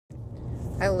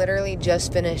I literally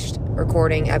just finished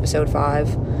recording episode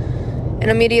 5 and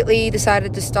immediately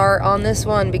decided to start on this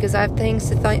one because I have things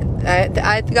to think.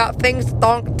 I got things to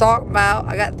talk about.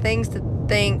 I got things to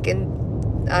think,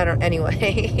 and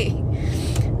anyway.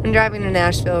 I'm driving to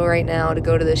Nashville right now to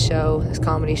go to this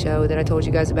comedy show that I told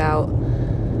you guys about.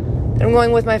 And I'm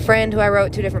going with my friend who I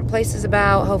wrote 2 different places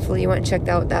about. Hopefully you went and checked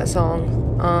out that song.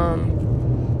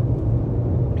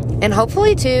 And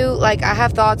hopefully too, like, I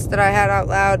have thoughts that I had out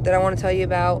loud that I want to tell you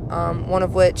about. One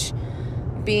of which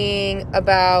being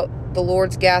about the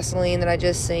Lord's gasoline that I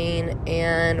just seen,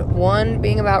 and one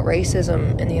being about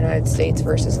racism in the United States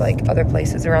versus like other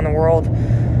places around the world.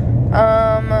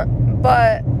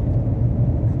 But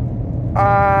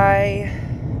I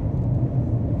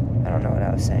don't know what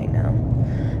I was saying now.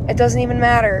 It doesn't even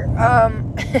matter.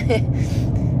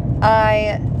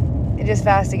 I just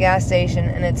passed a gas station,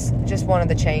 and it's just one of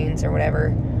the chains or whatever.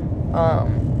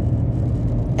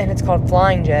 And it's called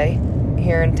Flying J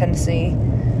here in Tennessee.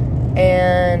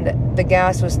 And the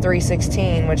gas was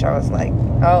 $3.16, which I was like,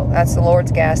 oh, that's the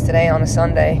Lord's gas today on a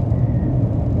Sunday.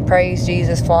 Praise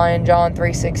Jesus, Flying John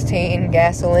 3.16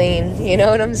 gasoline. You know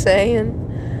what I'm saying?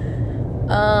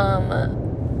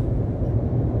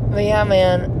 But yeah,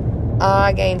 man,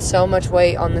 I gained so much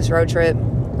weight on this road trip.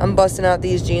 I'm busting out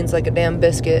these jeans like a damn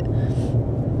biscuit.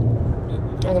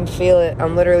 I can feel it.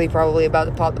 I'm literally probably about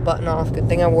to pop the button off. Good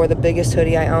thing I wore the biggest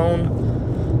hoodie I own.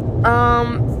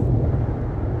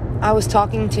 I was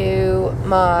talking to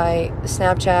my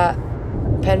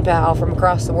Snapchat pen pal from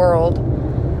across the world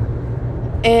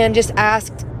and just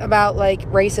asked about, like,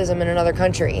 racism in another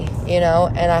country, you know,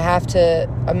 and I have to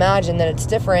imagine that it's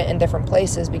different in different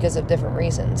places because of different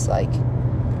reasons. Like,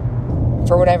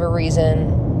 for whatever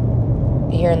reason,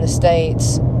 here in the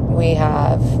States, we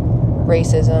have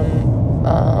racism,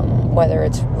 whether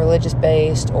it's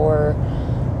religious-based or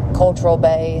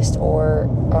cultural-based or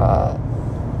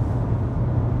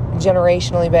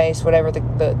generationally based, whatever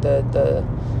the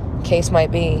case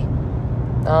might be,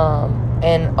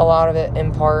 and a lot of it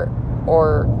in part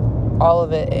or all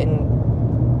of it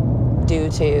due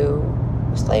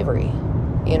to slavery,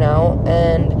 you know.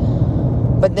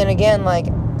 But then again, like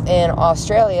in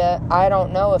Australia, I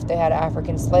don't know if they had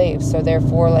African slaves, so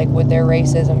therefore, like, would their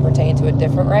racism pertain to a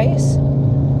different race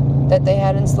that they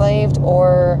had enslaved,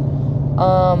 or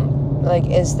like,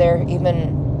 is there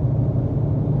even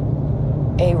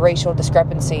a racial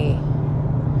discrepancy?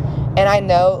 And I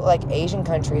know, like, Asian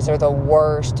countries are the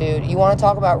worst, dude. You want to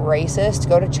talk about racist?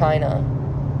 Go to China.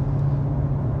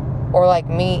 Or, like,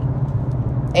 meet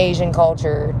Asian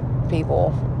culture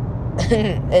people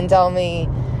and tell me,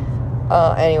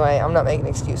 anyway, I'm not making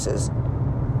excuses.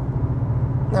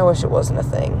 I wish it wasn't a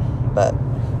thing, but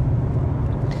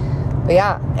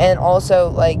yeah. And also,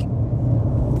 like,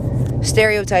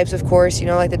 stereotypes, of course, you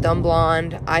know, like the dumb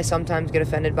blonde, I sometimes get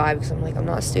offended by because I'm like, I'm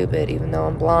not stupid, even though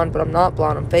I'm blonde, but I'm not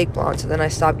blonde, I'm fake blonde. So then I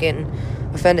stop getting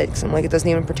offended because I'm like, it doesn't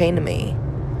even pertain to me.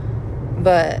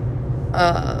 But,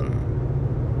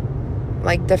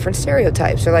 like, different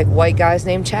stereotypes, or like white guys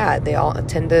named Chad, they all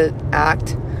tend to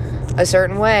act a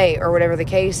certain way, or whatever the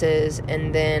case is,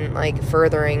 and then, like,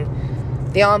 furthering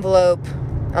the envelope,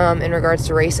 in regards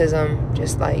to racism,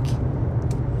 just like,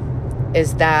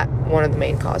 is that one of the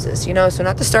main causes, you know? So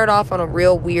not to start off on a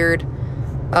real weird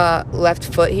left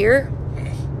foot here,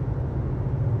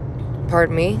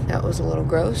 pardon me, that was a little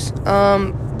gross,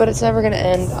 but it's never going to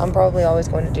end. I'm probably always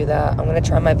going to do that. I'm going to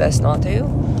try my best not to,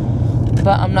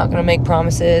 but I'm not going to make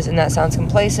promises, and that sounds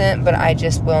complacent, but I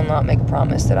just will not make a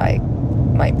promise that I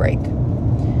might break.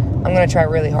 I'm going to try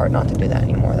really hard not to do that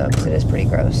anymore, though, because it is pretty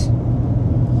gross.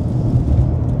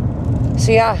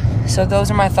 So yeah, so those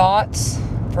are my thoughts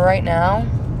for right now.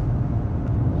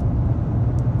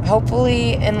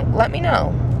 Hopefully, and let me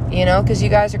know, you know, because you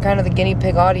guys are kind of the guinea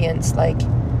pig audience. Like,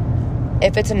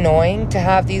 if it's annoying to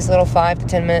have these little 5 to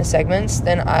 10 minute segments,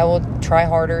 then I will try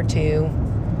harder to,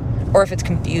 or if it's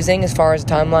confusing as far as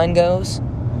the timeline goes,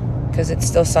 because it's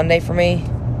still Sunday for me,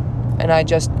 and I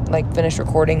just, like, finished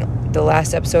recording the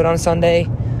last episode on Sunday.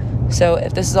 So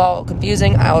if this is all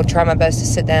confusing, I'll try my best to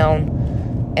sit down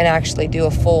and actually do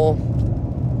a full,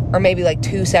 or maybe like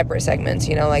 2 separate segments,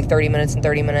 you know, like 30 minutes and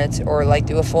 30 minutes, or like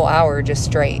do a full hour just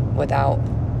straight without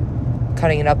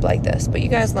cutting it up like this. But you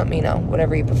guys let me know,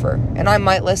 whatever you prefer. And I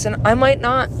might listen, I might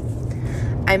not.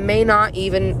 I may not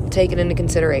even take it into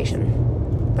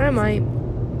consideration, but I might.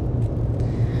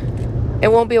 It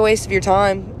won't be a waste of your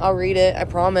time. I'll read it, I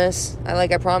promise. I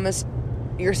promise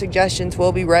your suggestions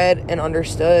will be read and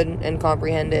understood and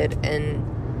comprehended and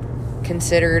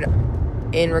considered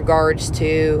in regards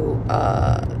to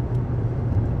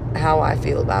how I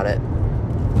feel about it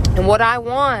and what I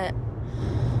want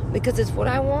because it's what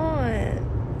I want.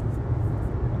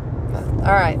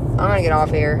 All right, I'm gonna get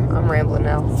off here. I'm rambling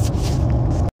now.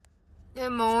 Good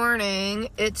morning.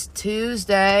 It's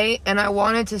Tuesday, and I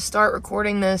wanted to start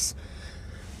recording this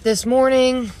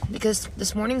morning because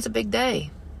this morning's a big day,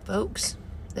 folks.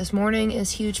 This morning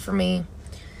is huge for me.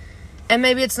 And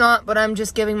maybe it's not, but I'm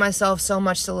just giving myself so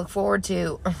much to look forward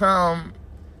to.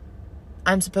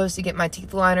 I'm supposed to get my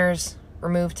teeth liners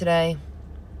removed today,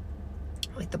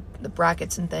 like the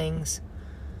brackets and things.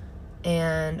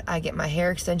 And I get my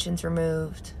hair extensions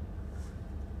removed.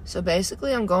 So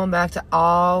basically, I'm going back to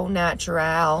all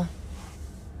natural.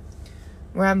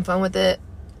 We're having fun with it.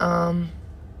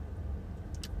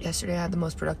 Yesterday I had the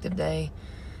most productive day.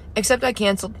 Except I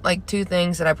canceled like 2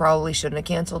 things that I probably shouldn't have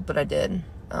canceled, but I did.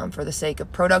 For the sake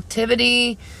of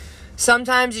productivity.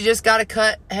 Sometimes you just gotta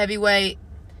cut heavy weight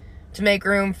to make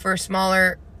room for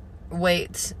smaller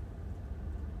weights.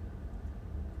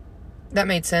 That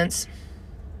made sense.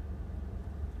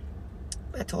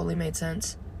 That totally made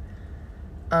sense.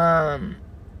 Yeah,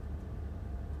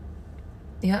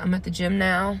 I'm at the gym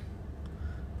now.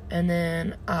 And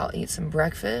then I'll eat some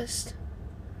breakfast.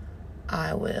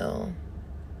 I will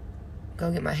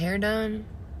go get my hair done.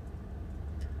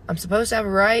 I'm supposed to have a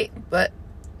write, but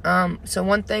so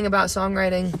one thing about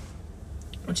songwriting,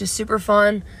 which is super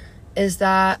fun, is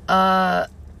that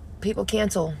people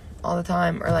cancel all the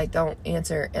time or like don't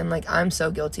answer, and like I'm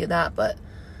so guilty of that, but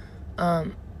I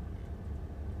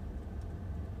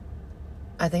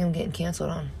think I'm getting canceled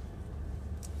on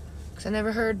because I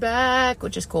never heard back,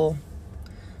 which is cool.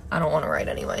 I don't want to write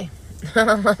anyway.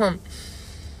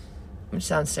 Which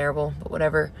sounds terrible, but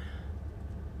whatever.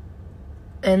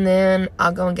 And then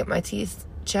I'll go and get my teeth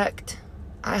checked.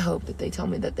 I hope that they tell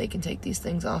me that they can take these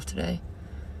things off today.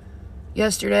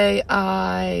 Yesterday,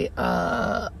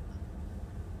 I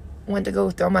went to go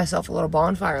throw myself a little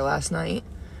bonfire last night.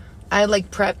 I had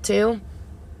like prepped too.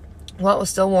 Well, it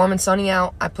was still warm and sunny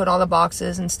out. I put all the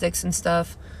boxes and sticks and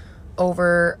stuff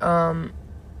over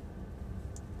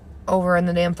in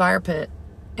the damn fire pit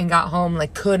and got home,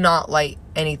 like could not light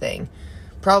anything.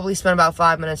 Probably spent about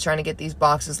 5 minutes trying to get these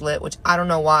boxes lit, which I don't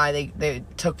know why they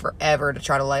took forever to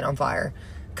try to light on fire.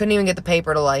 Couldn't even get the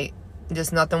paper to light.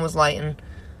 Just nothing was lighting.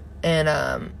 And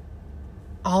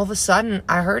all of a sudden,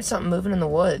 I heard something moving in the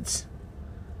woods.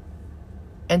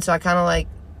 And so I kind of like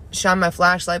shined my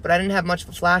flashlight, but I didn't have much of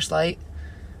a flashlight,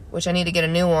 which I need to get a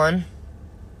new one.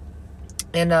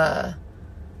 And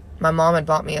my mom had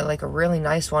bought me a really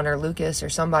nice one, or Lucas or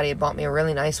somebody had bought me a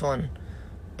really nice one.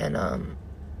 And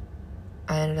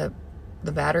I ended up,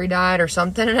 the battery died or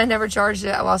something, and I never charged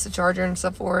it. I lost the charger and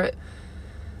stuff for it.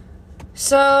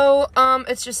 So,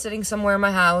 it's just sitting somewhere in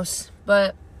my house.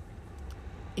 But,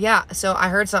 yeah, so I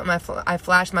heard something. I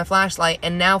flashed my flashlight,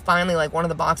 and now finally, like, one of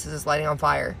the boxes is lighting on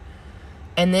fire.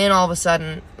 And then all of a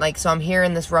sudden, like, so I'm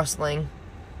hearing this rustling.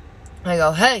 I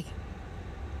go, hey!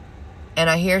 And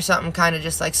I hear something kind of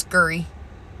just, like, scurry.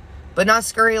 But not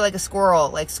scurry like a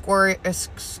squirrel, like scurry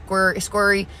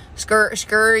squirrel.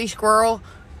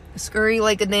 Scurry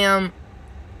like a damn,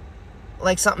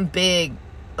 like something big,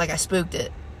 like I spooked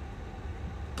it.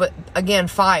 But again,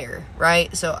 fire,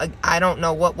 right? So I don't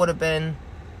know what would have been,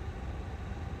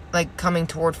 like, coming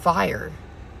toward fire.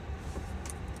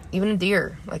 Even a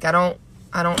deer. Like, I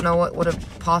don't know what would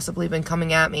have possibly been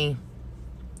coming at me.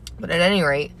 But at any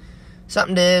rate,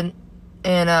 something did.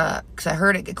 And, because I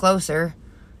heard it get closer.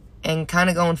 And kind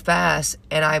of going fast,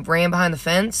 and I ran behind the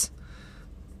fence,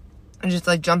 and just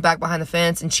like jumped back behind the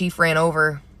fence, and Chief ran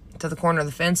over to the corner of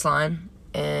the fence line,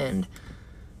 and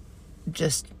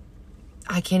just,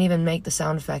 I can't even make the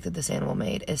sound effect that this animal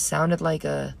made. It sounded like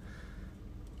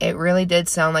it really did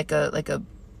sound like a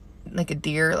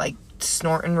deer, like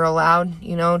snorting real loud,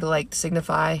 you know, to like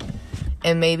signify,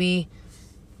 and maybe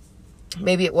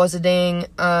it was a dang,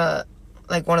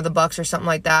 like one of the bucks or something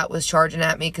like that was charging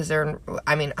at me because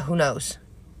who knows?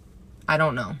 I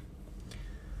don't know.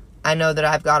 I know that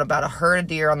I've got about a herd of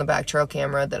deer on the back trail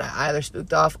camera that I either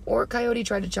spooked off or a coyote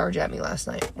tried to charge at me last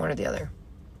night. One or the other.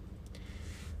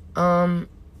 But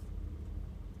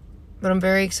I'm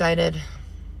very excited.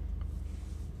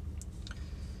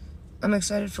 I'm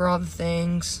excited for all the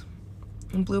things.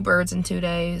 And Bluebirds in 2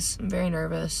 days. I'm very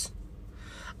nervous.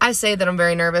 I say that I'm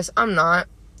very nervous. I'm not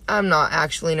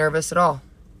actually nervous at all.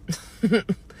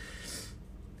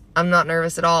 I'm not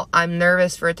nervous at all. I'm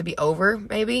nervous for it to be over,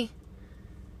 maybe.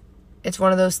 It's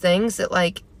one of those things that,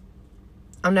 like,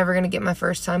 I'm never going to get my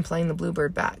first time playing the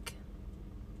Bluebird back.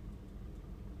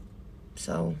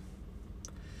 So,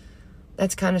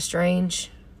 that's kind of strange.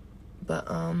 But,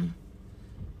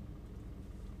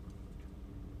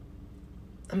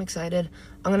 I'm excited.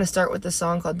 I'm going to start with this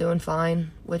song called Doing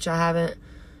Fine, which I haven't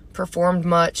performed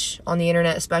much on the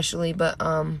internet especially, but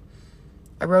I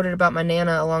wrote it about my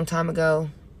Nana a long time ago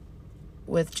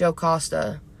with Joe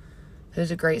Costa,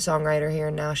 who's a great songwriter here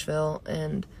in Nashville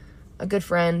and a good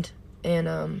friend,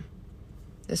 and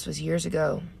this was years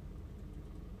ago.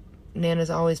 Nana's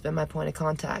always been my point of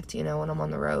contact, you know, when I'm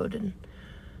on the road, and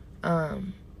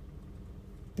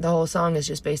the whole song is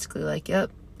just basically like, yep,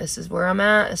 this is where I'm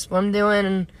at, this is what I'm doing,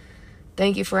 and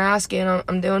thank you for asking.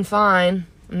 I'm doing fine.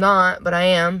 I'm not, but I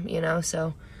am, you know,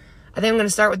 so I think I'm going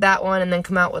to start with that one and then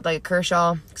come out with like a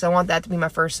Kershaw, because I want that to be my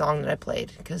first song that I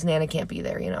played, because Nana can't be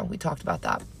there, you know, we talked about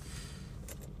that.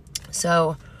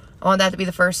 So I want that to be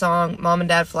the first song. Mom and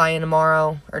Dad fly in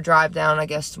tomorrow, or drive down, I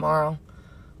guess, tomorrow.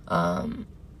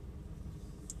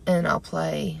 And I'll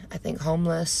play, I think,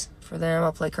 Homeless for them.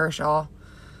 I'll play Kershaw.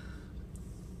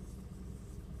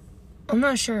 I'm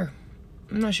not sure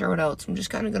what else. I'm just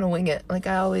kind of going to wing it like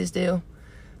I always do.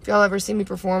 If y'all ever see me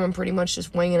perform, I'm pretty much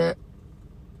just winging it.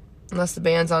 Unless the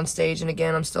band's on stage, and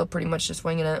again, I'm still pretty much just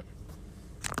winging it.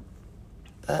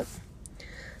 But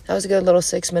that was a good little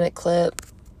 6-minute clip.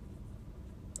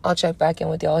 I'll check back in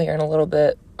with y'all here in a little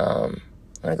bit. I'm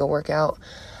going to go work out.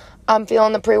 I'm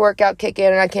feeling the pre-workout kick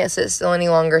in, and I can't sit still any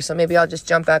longer, so maybe I'll just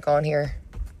jump back on here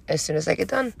as soon as I get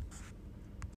done.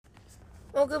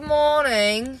 Well, good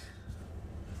morning.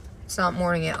 It's not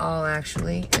morning at all,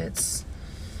 actually. It's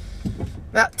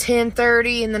about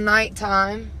 10:30 in the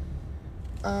nighttime.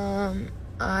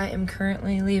 I am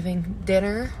currently leaving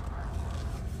dinner.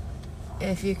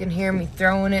 If you can hear me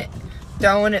throwing it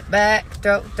back.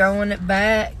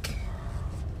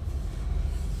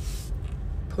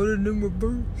 Put it in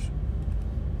reverse.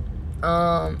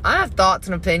 I have thoughts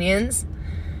and opinions.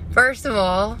 First of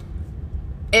all,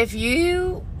 if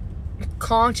you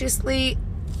consciously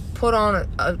put on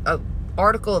a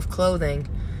article of clothing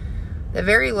that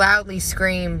very loudly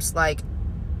screams like,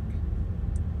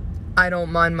 I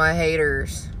don't mind my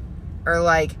haters, or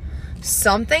like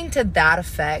something to that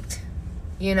effect,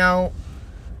 you know,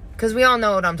 because we all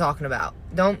know what I'm talking about.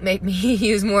 Don't make me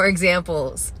use more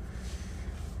examples.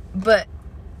 But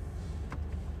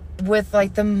with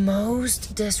like the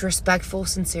most disrespectful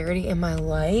sincerity in my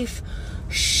life,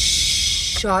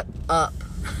 shut up.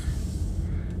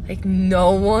 Like,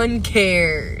 no one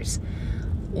cares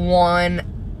one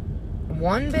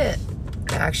bit,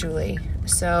 actually.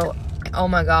 So, oh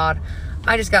my God,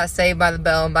 I just got saved by the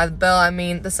bell, and by the bell I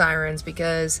mean the sirens,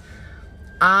 because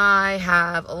I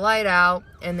have a light out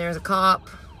and there's a cop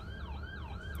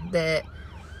that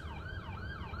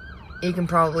you can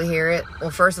probably hear it.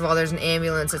 Well, first of all, there's an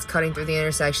ambulance that's cutting through the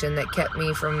intersection that kept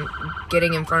me from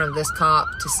getting in front of this cop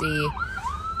to see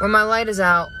where my light is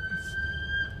out.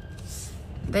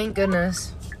 Thank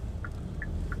goodness.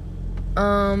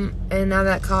 And now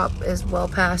that cop is well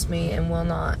past me and will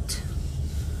not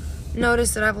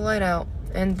notice that I have a light out.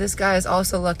 And this guy is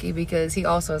also lucky because he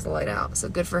also has a light out. So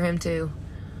good for him too.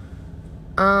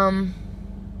 Man,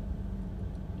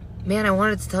 I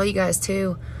wanted to tell you guys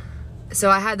too. So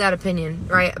I had that opinion,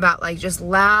 right? About like just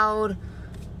loud,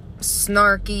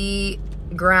 snarky,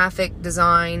 graphic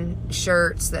design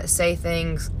shirts that say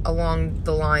things along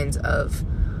the lines of,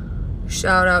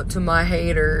 shout out to my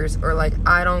haters, or like,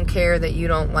 I don't care that you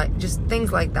don't like, just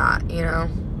things like that, you know?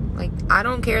 Like, I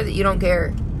don't care that you don't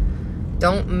care.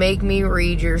 Don't make me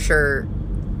read your shirt.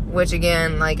 Which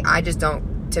again, like, I just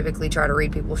don't typically try to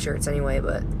read people's shirts anyway,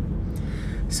 but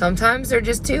sometimes they're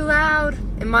just too loud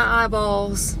in my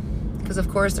eyeballs. Because of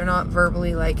course they're not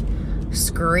verbally like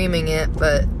screaming it,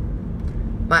 but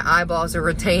my eyeballs are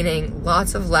retaining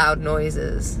lots of loud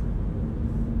noises.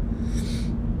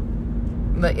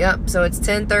 But yep, so it's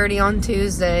 10:30 on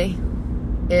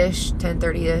Tuesday-ish,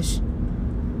 10:30-ish.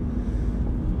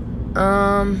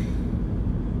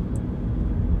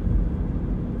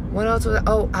 What else was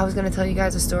I was going to tell you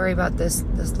guys a story about this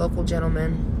local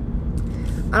gentleman.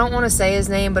 I don't want to say his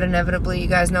name, but inevitably, you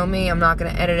guys know me, I'm not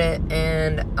going to edit it,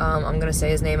 and I'm going to say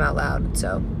his name out loud,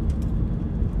 so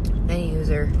any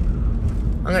user.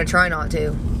 I'm going to try not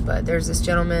to, but there's this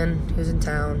gentleman who's in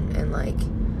town, and like,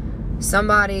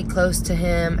 somebody close to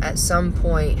him at some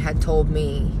point had told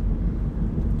me,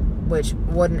 which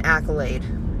what an accolade,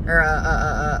 or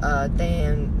a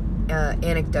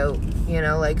anecdote, you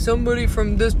know, like somebody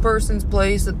from this person's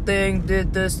place, a thing,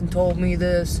 did this and told me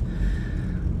this,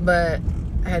 but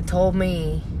had told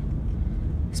me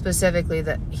specifically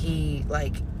that he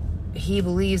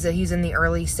believes that he's in the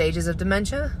early stages of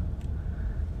dementia,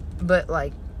 but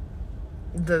like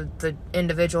the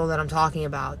individual that I'm talking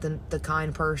about, the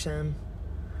kind person,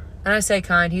 and I say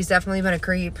kind, he's definitely been a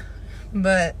creep,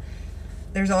 but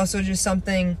there's also just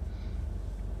something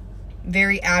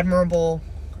very admirable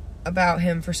about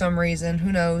him for some reason.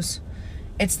 Who knows?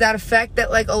 It's that effect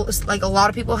that like a lot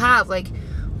of people have. Like,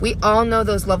 we all know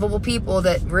those lovable people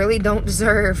that really don't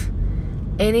deserve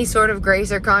any sort of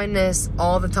grace or kindness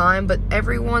all the time, but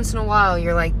every once in a while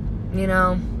you're like, you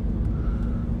know,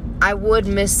 I would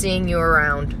miss seeing you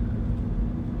around.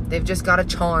 They've just got a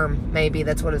charm, maybe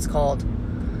that's what it's called.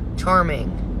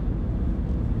 Charming.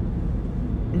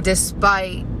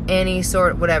 Despite any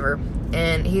sort of whatever.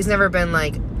 And he's never been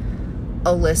like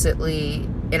illicitly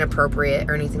inappropriate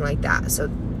or anything like that. So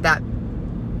that,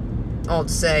 all to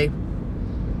say,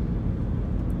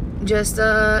 just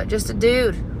a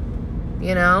dude,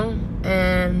 you know,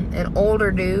 and an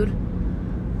older dude.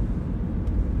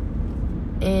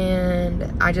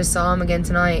 And I just saw him again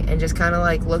tonight and just kind of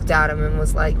like looked at him and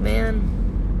was like,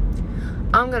 man,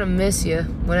 I'm gonna miss you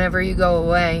whenever you go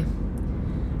away,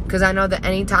 because I know that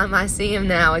anytime I see him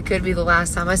now, it could be the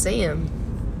last time I see him.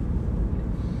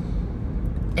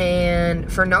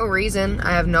 And for no reason,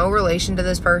 I have no relation to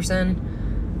this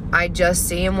person. I just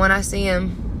see him when I see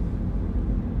him.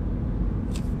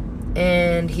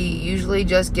 And he usually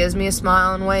just gives me a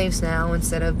smile and waves now,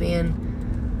 instead of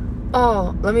being,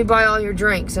 oh, let me buy all your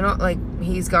drinks. And like,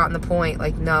 he's gotten the point,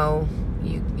 like, no,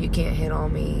 you can't hit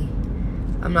on me.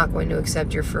 I'm not going to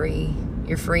accept your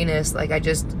freeness. Like, I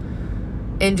just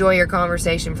enjoy your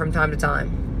conversation from time to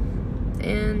time.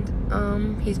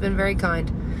 And he's been very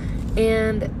kind.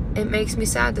 And it makes me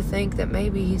sad to think that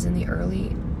maybe he's in the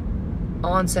early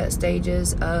onset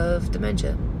stages of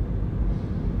dementia,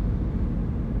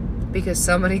 because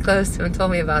somebody close to him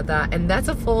told me about that. And that's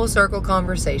a full circle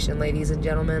conversation, ladies and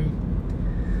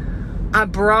gentlemen. I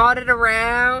brought it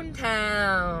around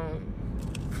town.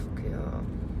 God.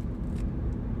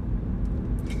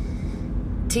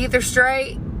 Teeth are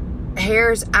straight.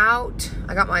 Hair's out.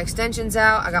 I got my extensions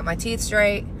out. I got my teeth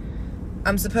straight.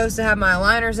 I'm supposed to have my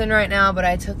aligners in right now, but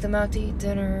I took them out to eat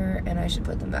dinner, and I should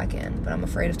put them back in. But I'm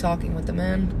afraid of talking with them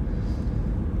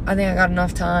in. I think I got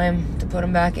enough time to put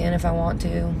them back in if I want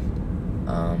to.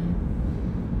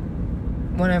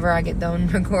 Whenever I get done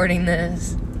recording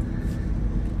this.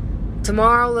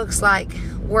 Tomorrow looks like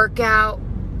workout,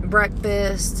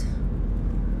 breakfast,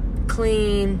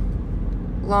 clean,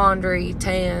 laundry,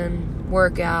 tan,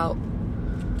 workout,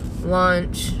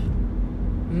 lunch,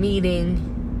 meeting,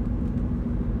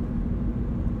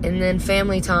 and then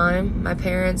family time. My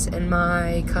parents and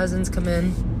my cousins come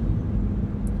in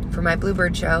for my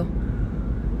Bluebird show,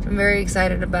 which I'm very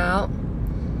excited about.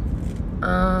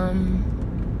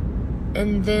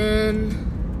 And then,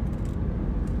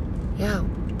 yeah,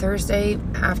 Thursday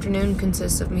afternoon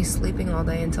consists of me sleeping all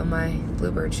day until my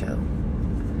Bluebird show.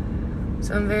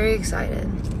 So I'm very excited.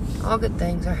 All good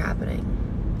things are happening,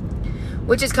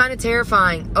 which is kind of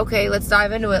terrifying. Okay, let's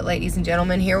dive into it, ladies and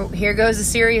gentlemen. Here goes the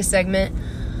serious segment.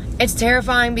 It's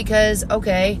terrifying because,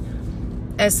 okay,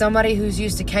 as somebody who's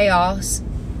used to chaos,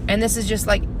 and this is just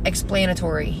like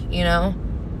explanatory, you know,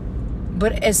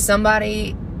 but as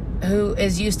somebody who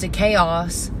is used to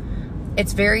chaos,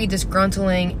 it's very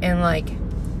disgruntling and like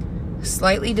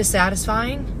slightly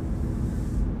dissatisfying,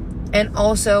 and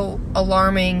also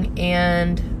alarming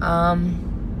and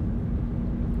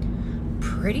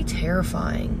pretty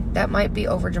terrifying. That might be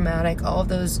over dramatic. All of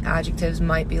those adjectives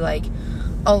might be like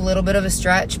a little bit of a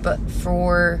stretch, but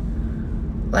for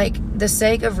like the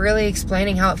sake of really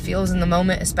explaining how it feels in the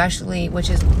moment, especially,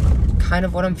 which is kind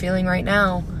of what I'm feeling right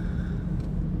now,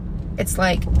 it's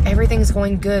like everything's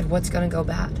going good, what's going to go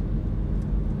bad?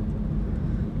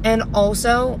 And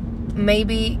also,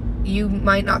 maybe you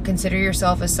might not consider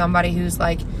yourself as somebody who's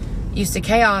like used to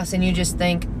chaos, and you just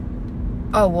think,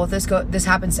 oh, well, this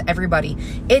happens to everybody.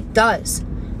 It does.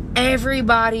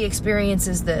 Everybody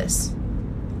experiences this,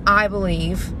 I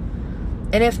believe.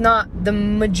 And if not, the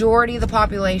majority of the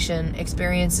population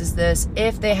experiences this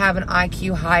if they have an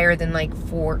IQ higher than like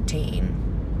 14.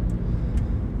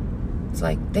 It's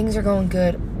like, things are going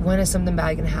good. When is something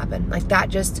bad going to happen? Like, that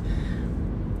just,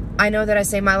 I know that I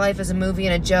say my life is a movie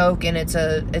and a joke, and it's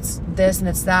this and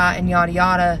it's that and yada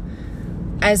yada,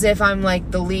 as if I'm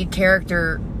like the lead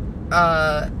character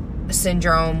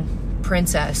syndrome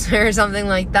princess or something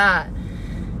like that.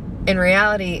 In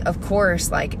reality, of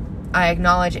course, like, I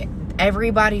acknowledge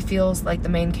everybody feels like the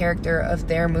main character of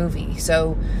their movie.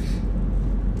 So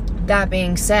that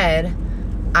being said,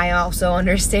 I also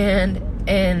understand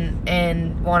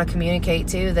and want to communicate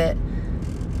too that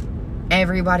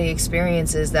everybody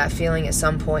experiences that feeling at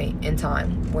some point in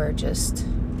time, where just,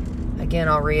 again,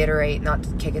 I'll reiterate, not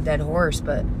to kick a dead horse,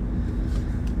 but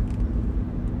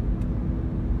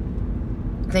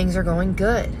things are going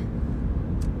good.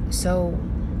 So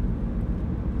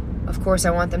of course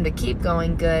I want them to keep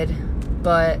going good,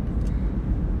 But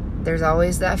there's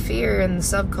always that fear in the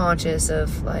subconscious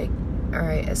of, like, all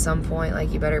right, at some point,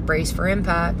 like, you better brace for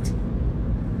impact.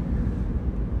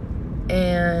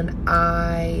 And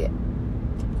I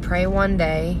pray one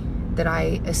day that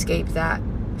I escape that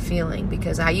feeling,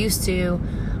 because I used to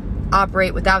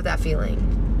operate without that feeling,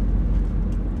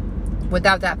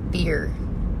 without that fear.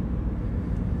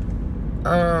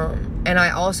 And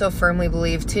I also firmly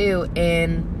believe too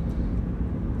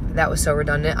that was so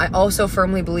redundant. I also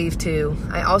firmly believe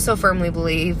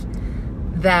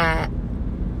that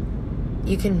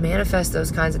you can manifest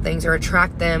those kinds of things or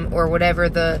attract them, or whatever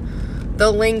the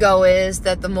lingo is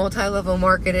that the multi-level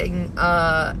marketing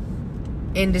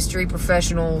industry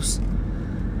professionals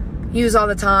use all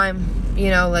the time. You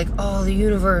know, like, oh, the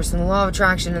universe and the law of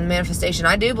attraction and manifestation.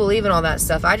 I do believe in all that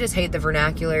stuff. I just hate the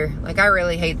vernacular. Like, I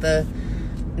really hate the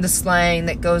slang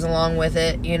that goes along with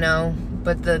it, you know.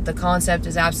 But the concept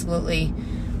is absolutely,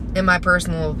 in my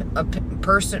personal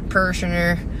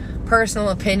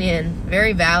opinion,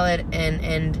 very valid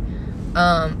and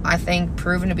I think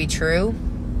proven to be true.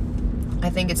 I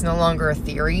think it's no longer a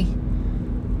theory,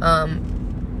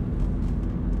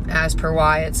 as per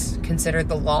why it's considered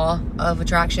the law of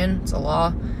attraction. It's a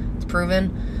law. It's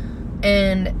proven.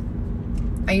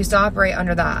 And I used to operate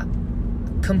under that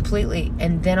completely.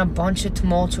 And then a bunch of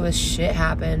tumultuous shit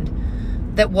happened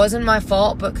that wasn't my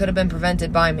fault, but could have been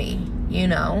prevented by me, you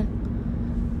know?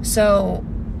 So,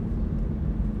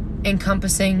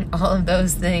 encompassing all of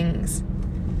those things,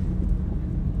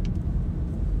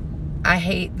 I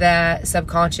hate that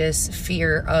subconscious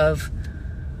fear of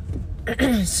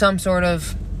some sort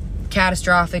of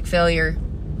catastrophic failure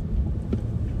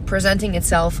presenting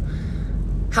itself.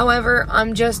 However,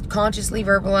 I'm just consciously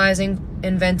verbalizing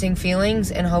and venting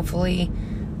feelings, and hopefully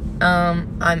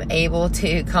I'm able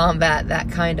to combat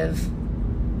that kind of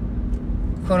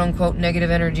quote-unquote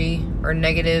negative energy or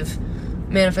negative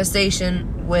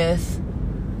manifestation with,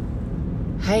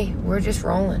 hey, we're just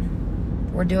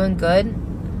rolling. We're doing good.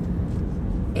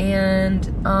 And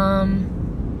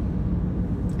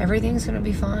everything's going to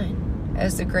be fine.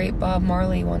 As the great Bob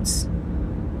Marley once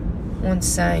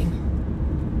sang.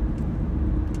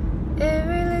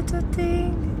 Every little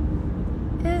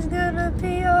thing is gonna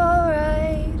be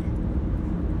alright.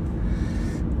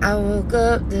 I woke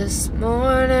up this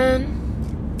morning,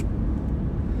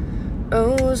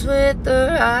 rose with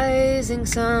the rising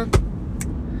sun.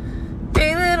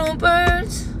 3 little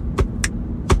birds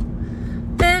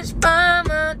pitched by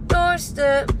my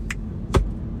doorstep,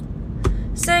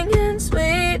 singing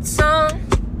sweet song.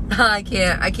 I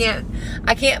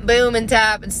can't boom and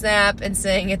tap and snap and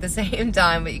sing at the same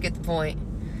time, but you get the point.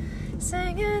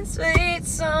 Singing sweet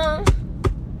song,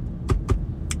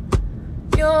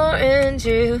 pure and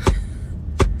true.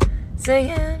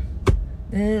 Singing,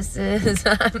 this is,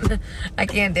 I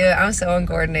can't do it. I'm so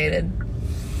uncoordinated.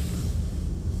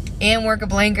 And work a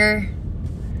blanker.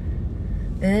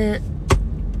 I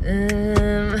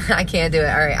can't do it.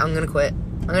 Alright, I'm gonna quit.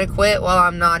 I'm gonna quit while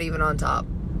I'm not even on top.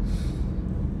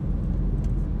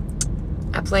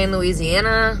 I play in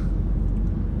Louisiana.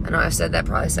 I know I've said that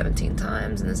probably 17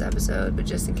 times in this episode, but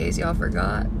just in case y'all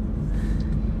forgot.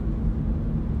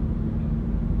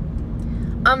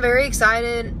 I'm very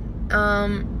excited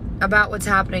about what's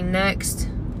happening next,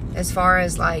 as far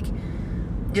as like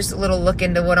just a little look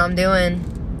into what I'm doing.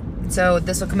 So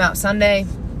this will come out Sunday.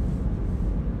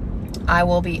 I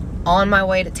will be on my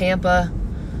way to Tampa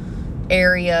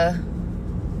area.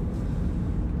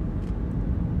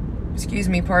 Excuse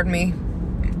me, pardon me.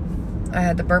 I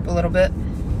had to burp a little bit.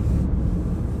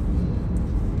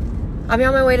 I'll be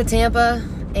on my way to Tampa,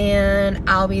 and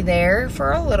I'll be there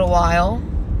for a little while.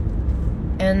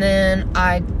 And then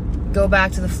I go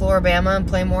back to the Floribama and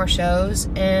play more shows,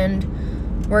 and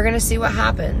we're going to see what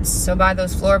happens. So by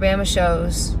those Floribama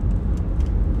shows,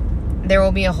 there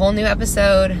will be a whole new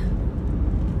episode.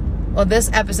 Well, this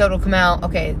episode will come out.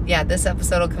 Okay, yeah, this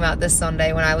episode will come out this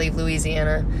Sunday when I leave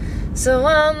Louisiana. So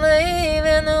I'm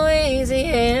leaving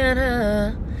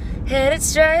Louisiana, headed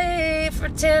straight for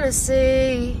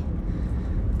Tennessee,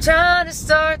 trying to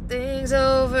start things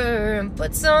over and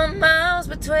put some miles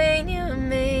between you and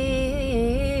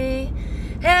me.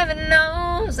 Heaven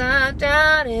knows I've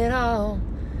done it all.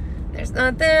 There's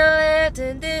nothing left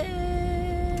to do.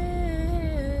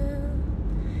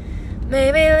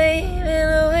 Maybe leaving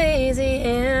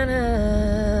Louisiana,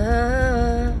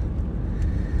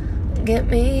 get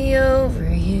me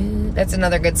over you. That's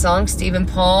another good song. Stephen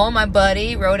Paul, my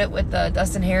buddy, wrote it with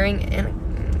Dustin Herring and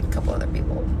a couple other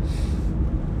people.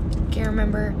 Can't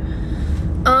remember.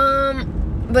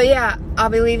 But yeah, I'll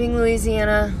be leaving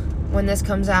Louisiana when this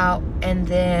comes out, and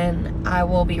then I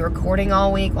will be recording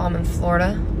all week while I'm in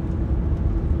Florida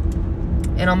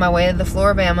and on my way to the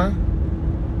Floribama.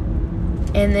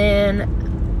 And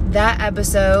then that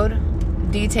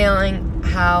episode detailing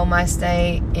how my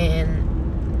stay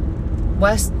in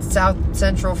West South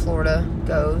Central Florida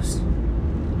goes,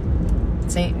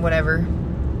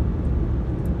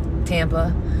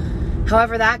 Tampa,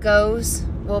 however that goes,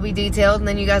 will be detailed, and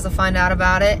then you guys will find out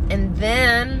about it. And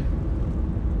then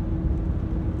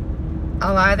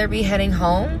I'll either be heading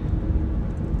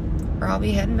home or I'll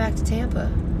be heading back to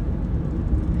Tampa.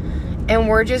 And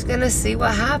we're just going to see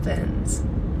what happens.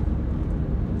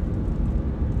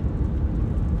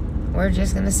 We're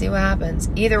just going to see what happens.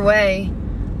 Either way,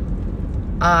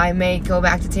 I may go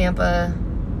back to Tampa.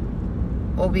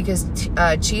 Well, because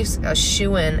Chief's a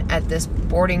shoo-in at this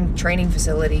boarding training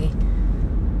facility,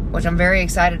 which I'm very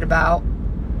excited about.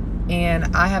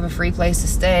 And I have a free place to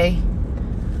stay,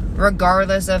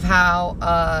 regardless of how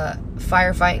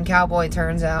Firefighting Cowboy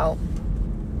turns out.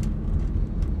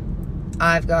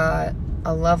 I've got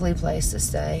a lovely place to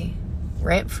stay,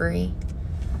 rent-free,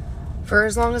 for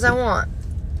as long as I want,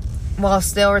 while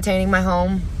still retaining my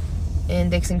home in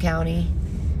Dixon County.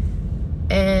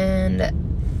 And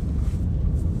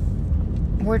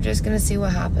we're just going to see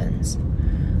what happens.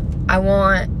 I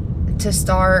want to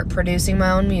start producing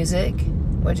my own music,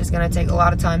 which is going to take a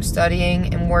lot of time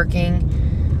studying and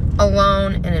working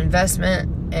alone and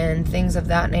investment and things of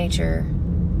that nature.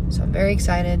 So I'm very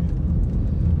excited.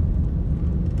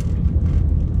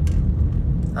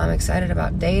 I'm excited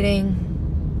about dating.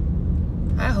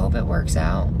 I hope it works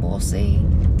out. We'll see.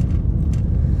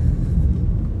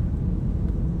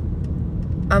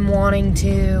 I'm wanting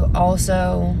to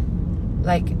also,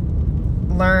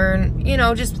 learn,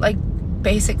 just,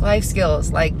 basic life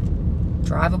skills, like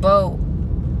drive a boat.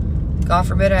 God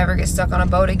forbid I ever get stuck on a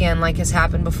boat again, like has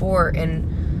happened before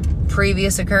in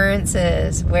previous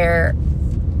occurrences, where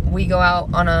we go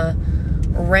out on a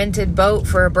rented boat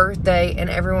for a birthday and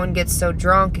everyone gets so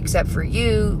drunk except for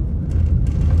you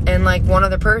and one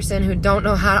other person who don't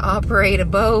know how to operate a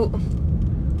boat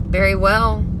very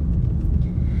well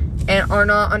and are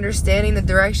not understanding the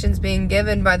directions being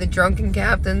given by the drunken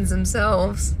captains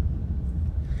themselves,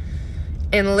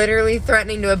 and literally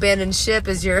threatening to abandon ship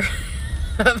as you're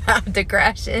about to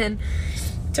crash in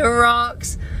to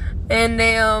rocks and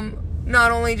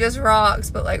not only just rocks,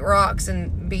 but rocks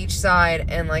and beachside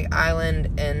and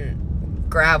island and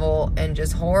gravel and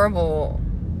just horrible.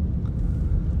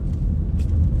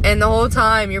 And the whole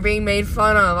time you're being made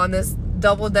fun of on this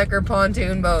double-decker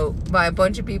pontoon boat by a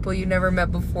bunch of people you never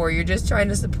met before. You're just trying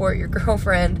to support your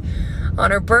girlfriend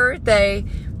on her birthday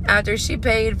after she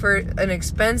paid for an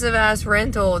expensive ass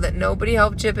rental that nobody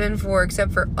helped chip in for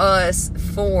except for us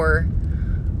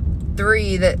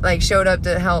three that showed up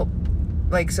to help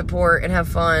support and have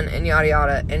fun and yada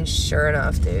yada. And sure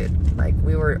enough, dude,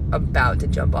 we were about to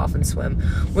jump off and swim.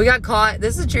 We got caught.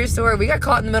 This is a true story. We got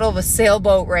caught in the middle of a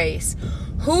sailboat race.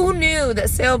 Who knew that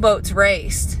sailboats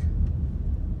raced?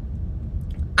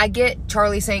 I get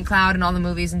Charlie St. Cloud and all the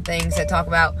movies and things that talk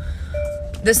about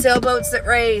the sailboats that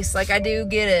race. I do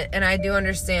get it, and I do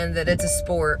understand that it's a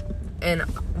sport and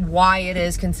why it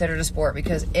is considered a sport,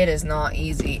 because it is not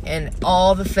easy and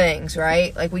all the things,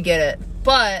 right? We get it.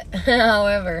 But,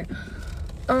 however,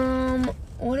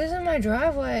 what is in my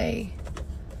driveway?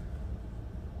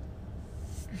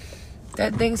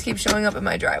 That things keep showing up in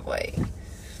my driveway.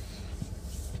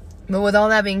 But with all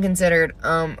that being considered,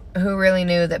 who really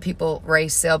knew that people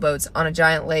race sailboats on a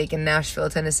giant lake in Nashville,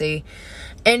 Tennessee?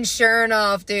 And sure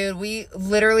enough, dude, we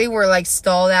literally were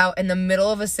stalled out in the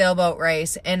middle of a sailboat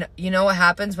race. And you know what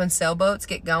happens when sailboats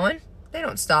get going? They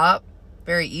don't stop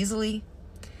very easily.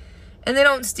 And they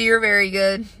don't steer very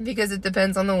good because it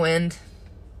depends on the wind.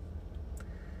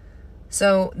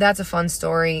 So that's a fun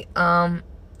story. I'm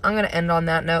going to end on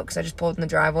that note because I just pulled in the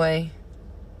driveway.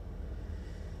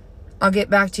 I'll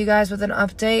get back to you guys with an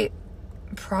update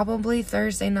probably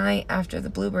Thursday night after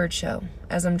the Bluebird show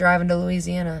as I'm driving to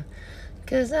Louisiana.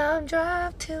 Because I'm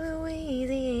driving to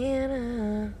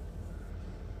Louisiana.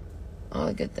 All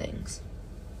the good things.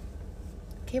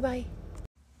 Okay, bye.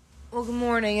 Well, good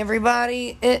morning,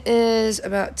 everybody. It is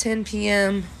about 10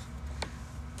 p.m.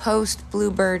 post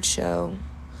Bluebird show.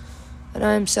 And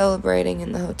I'm celebrating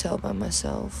in the hotel by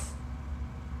myself.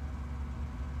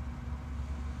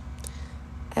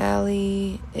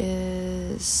 Allie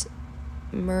is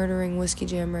murdering Whiskey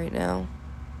Jam right now.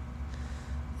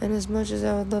 And as much as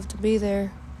I would love to be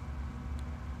there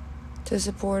to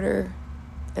support her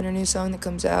in her new song that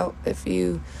comes out, it's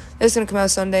going to come out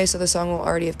Sunday, so the song will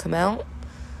already have come out.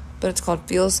 But it's called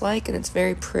Feels Like, and it's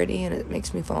very pretty, and it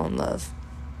makes me fall in love.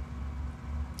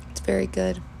 very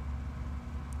good.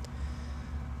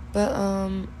 But,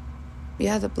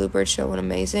 yeah, the Bluebird show went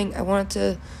amazing. I wanted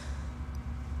to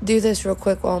do this real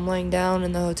quick while I'm laying down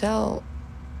in the hotel,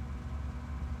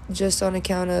 just on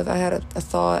account of I had a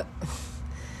thought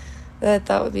that I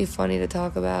thought would be funny to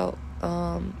talk about,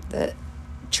 that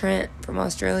Trent from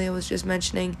Australia was just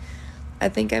mentioning. I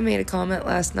think I made a comment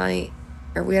last night,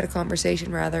 or we had a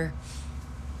conversation rather,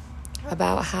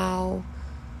 about how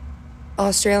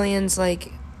Australians,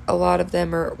 like, a lot of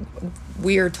them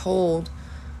we are told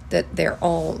that they're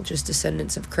all just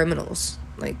descendants of criminals.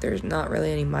 Like, there's not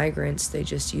really any migrants. They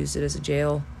just used it as a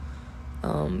jail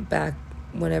back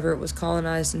whenever it was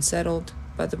colonized and settled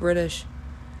by the British.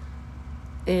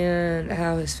 And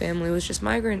how his family was just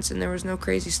migrants and there was no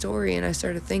crazy story. And I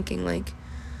started thinking, like,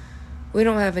 we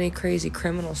don't have any crazy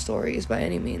criminal stories by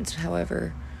any means.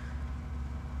 However,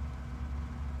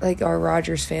 like, our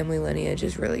Rogers family lineage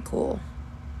is really cool.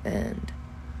 And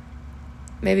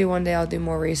maybe one day I'll do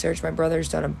more research. My brother's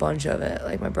done a bunch of it.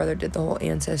 Like, my brother did the whole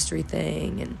ancestry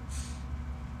thing, and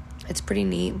it's pretty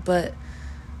neat. But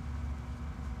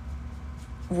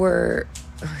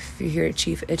if you hear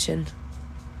Chief itching,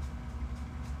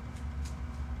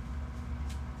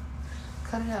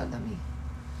 cut it out, dummy.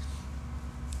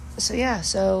 So yeah,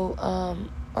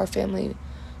 our family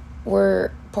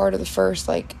were part of the first,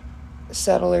 like,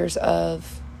 settlers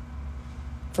of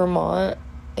Vermont,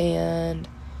 and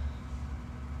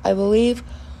I believe,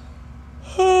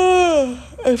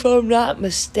 if I'm not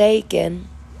mistaken,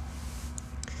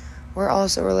 we're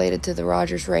also related to the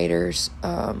Rogers Raiders,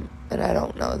 and I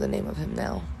don't know the name of him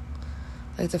now,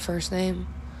 like the first name,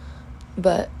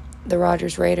 but the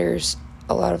Rogers Raiders,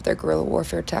 a lot of their guerrilla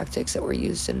warfare tactics that were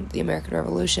used in the American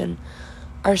Revolution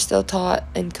are still taught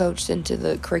and coached into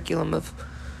the curriculum of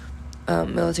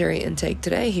military intake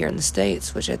today here in the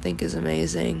States, which I think is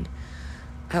amazing.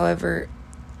 However,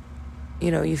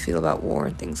 you feel about war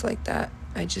and things like that.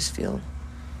 I feel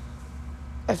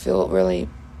really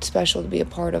special to be a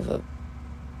part of a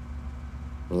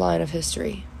line of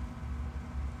history.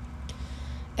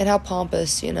 And how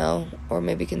pompous, or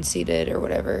maybe conceited or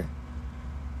whatever.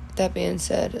 That being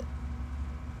said,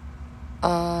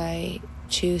 I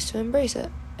choose to embrace it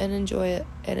and enjoy it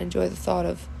and enjoy the thought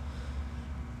of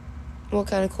what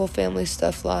kind of cool family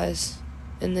stuff lies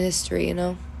in the history,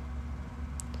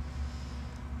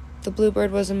 The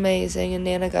Bluebird was amazing, and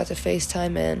Nana got to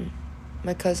FaceTime in.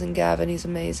 My cousin Gavin, he's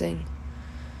amazing.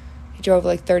 He drove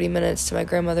like 30 minutes to my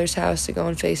grandmother's house to go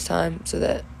on FaceTime so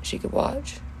that she could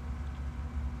watch.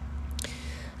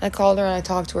 I called her and I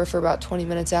talked to her for about 20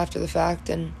 minutes after the fact,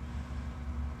 and,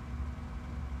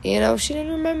 she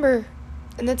didn't remember,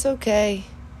 and that's okay.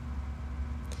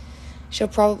 She'll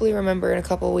probably remember in a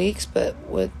couple weeks, but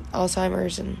with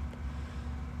Alzheimer's and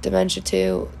dementia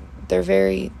too, they're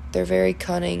very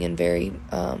cunning and very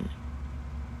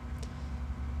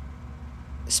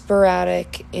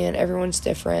sporadic, and everyone's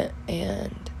different,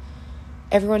 and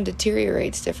everyone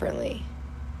deteriorates differently,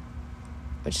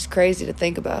 which is crazy to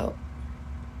think about.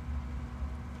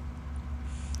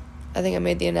 I think I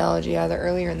made the analogy either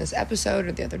earlier in this episode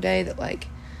or the other day that, like,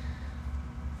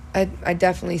 I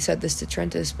definitely said this to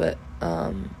Trentus, but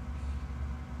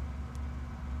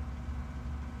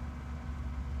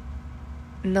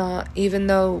not, even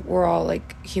though we're all,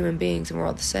 like, human beings and we're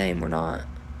all the same, we're not.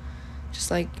 Just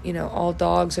like, all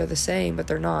dogs are the same, but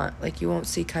they're not. Like, you won't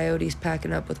see coyotes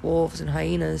packing up with wolves and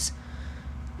hyenas.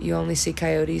 You only see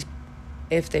coyotes,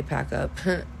 if they pack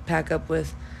up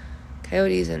with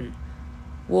coyotes, and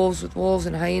wolves with wolves,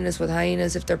 and hyenas with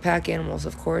hyenas if they're pack animals,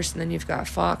 of course. And then you've got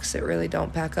fox that really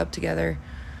don't pack up together.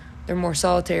 They're more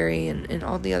solitary, and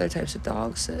all the other types of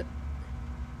dogs that,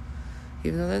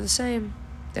 even though they're the same,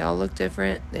 they all look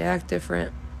different, they act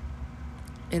different,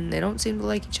 and they don't seem to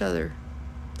like each other.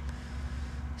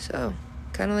 So,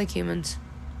 kind of like humans.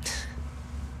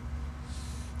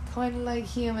 Kind of like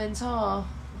humans, huh?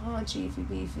 Huh, Chiefy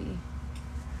Beefy.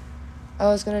 I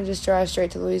was going to just drive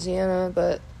straight to Louisiana,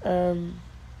 but I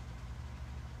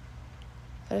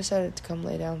decided to come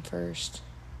lay down first.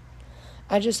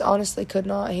 I just honestly could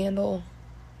not handle,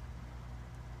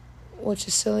 which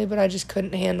is silly, but I just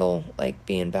couldn't handle, like,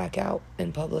 being back out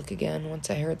in public again once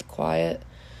I heard the quiet,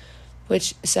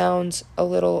 which sounds a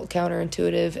little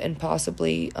counterintuitive and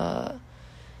possibly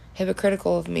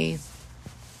hypocritical of me,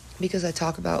 because I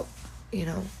talk about,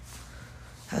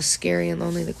 how scary and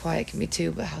lonely the quiet can be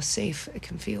too, but how safe it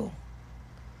can feel.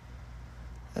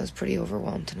 I was pretty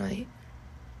overwhelmed tonight.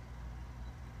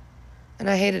 And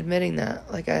I hate admitting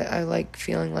that. Like, I like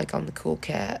feeling like I'm the cool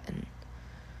cat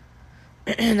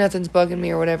and nothing's bugging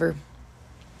me or whatever.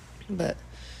 But,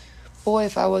 boy,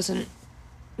 if I wasn't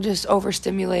just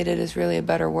overstimulated is really a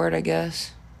better word, I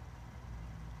guess.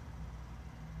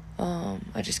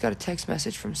 I just got a text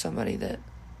message from somebody that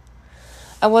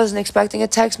I wasn't expecting a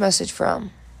text message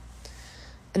from.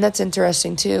 And that's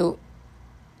interesting, too.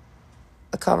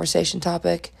 A conversation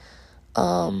topic.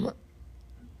 The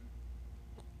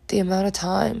amount of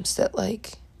times that,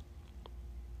 like,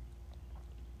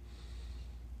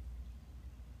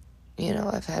 you know,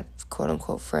 I've had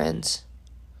quote-unquote friends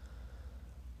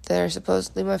that are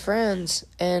supposedly my friends.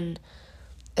 And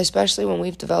especially when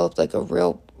we've developed, like, a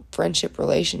real friendship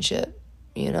relationship,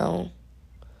 you know,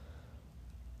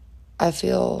 I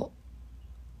feel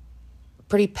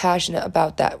pretty passionate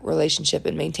about that relationship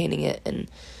and maintaining it.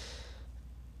 And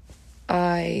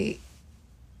I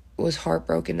was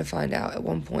heartbroken to find out at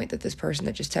one point that this person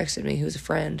that just texted me, who's a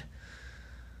friend,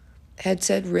 had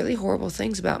said really horrible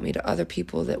things about me to other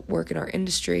people that work in our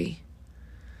industry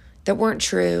that weren't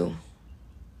true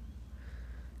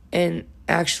and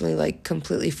actually, like,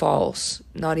 completely false.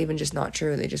 Not even just not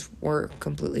true, they just were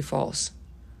completely false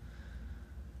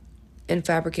and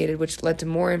fabricated, which led to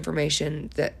more information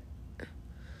that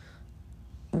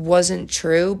wasn't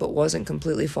true but wasn't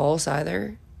completely false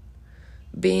either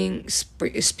being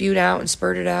spewed out and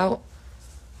spurted out.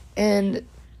 And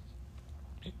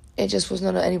it just was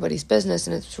none of anybody's business,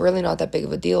 and it's really not that big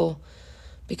of a deal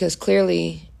because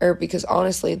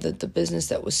honestly the business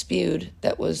that was spewed,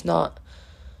 that was not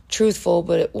truthful,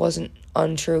 but it wasn't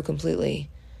untrue completely,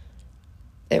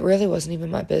 it really wasn't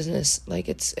even my business. Like,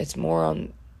 it's more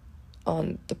on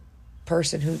the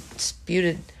person who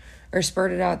spewed or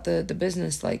spurted out the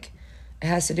business. Like, it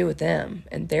has to do with them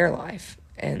and their life,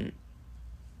 and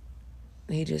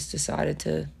he just decided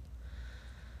to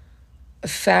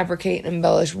fabricate and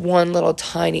embellish one little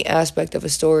tiny aspect of a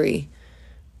story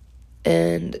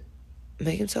and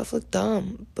make himself look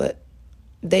dumb. But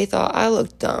they thought I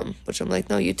looked dumb, which I'm like,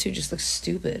 no, you two just look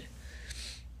stupid.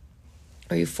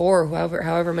 Or you four,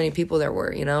 however many people there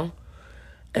were, you know?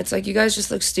 It's like, you guys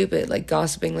just look stupid, like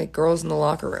gossiping like girls in the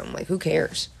locker room. Like, who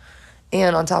cares?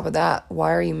 And on top of that,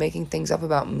 why are you making things up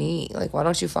about me? Like, why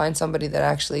don't you find somebody that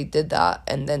actually did that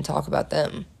and then talk about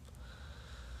them?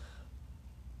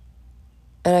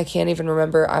 And I can't even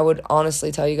remember. I would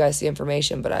honestly tell you guys the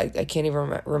information, but I can't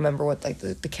even remember what, like,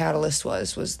 the catalyst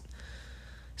was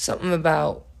something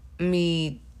about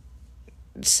me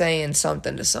saying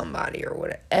something to somebody or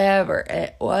whatever.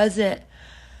 It wasn't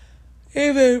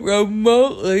even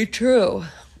remotely true.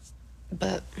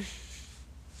 But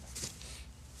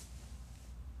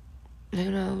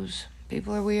who knows?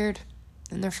 People are weird,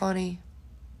 and they're funny,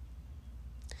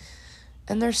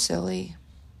 and they're silly.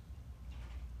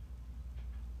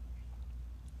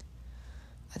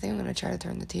 I think I'm going to try to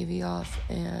turn the TV off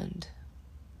and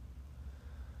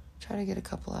try to get a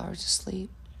couple hours of sleep.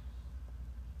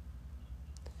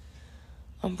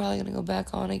 I'm probably going to go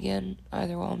back on again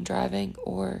either while I'm driving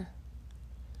or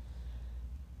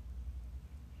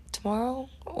tomorrow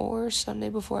or Sunday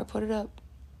before I put it up.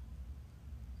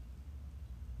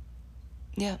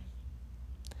 Yeah.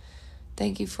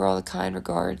 Thank you for all the kind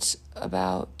regards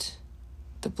about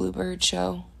the Bluebird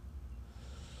show.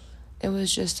 It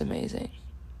was just amazing.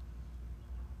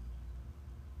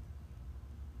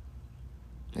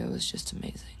 It was just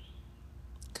amazing.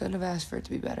 Couldn't have asked for it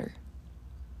to be better.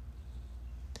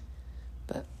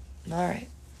 But, alright.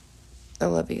 I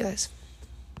love you guys.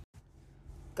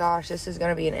 Gosh, this is going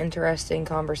to be an interesting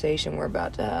conversation we're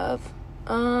about to have.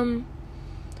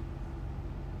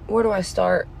 Where do I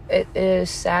start? It is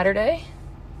Saturday.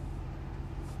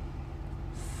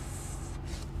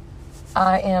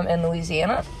 I am in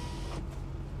Louisiana.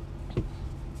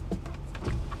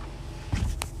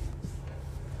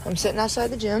 I'm sitting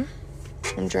outside the gym.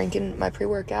 I'm drinking my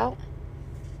pre-workout.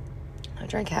 I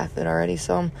drank half of it already,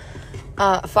 so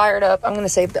I'm fired up. I'm going to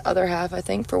save the other half, I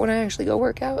think, for when I actually go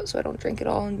work out, so I don't drink it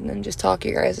all and then just talk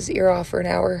your guys' ear off for an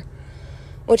hour,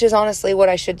 which is honestly what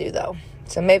I should do, though.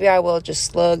 So maybe I will just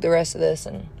slug the rest of this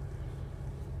and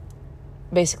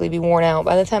basically be worn out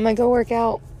by the time I go work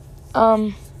out.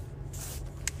 So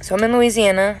I'm in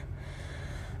Louisiana.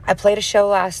 I played a show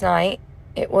last night.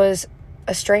 It was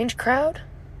a strange crowd.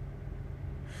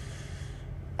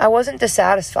 I wasn't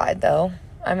dissatisfied, though.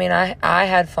 I mean, I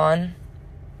had fun.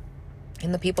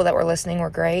 And the people that were listening were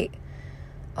great.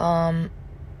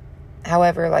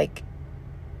 However, like,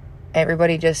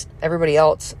 everybody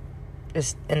else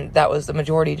just, and that was the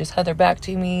majority, just had their back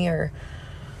to me or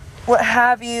what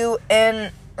have you,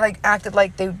 and, like, acted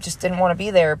like they just didn't want to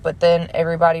be there. But then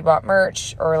everybody bought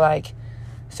merch or, like,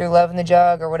 threw love in the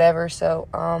jug or whatever. So,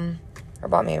 or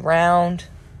bought me around,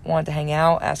 wanted to hang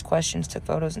out, ask questions, took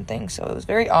photos and things. So it was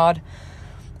very odd.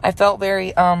 I felt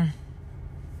very,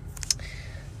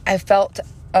 I felt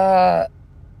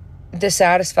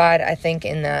dissatisfied, I think,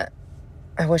 in that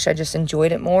I wish I just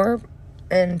enjoyed it more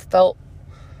and felt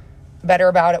better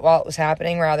about it while it was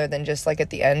happening, rather than just like at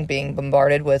the end being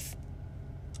bombarded with,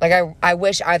 like, I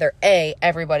wish either A,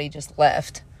 everybody just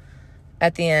left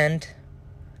at the end,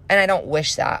 and I don't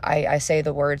wish that. I say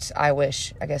the words I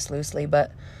wish, I guess, loosely,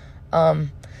 but I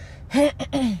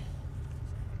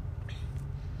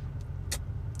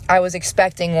was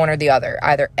expecting one or the other.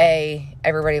 Either A,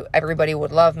 everybody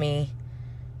would love me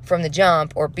from the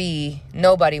jump, or B,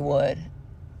 nobody would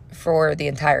for the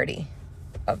entirety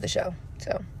of the show.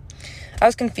 So I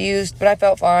was confused, but I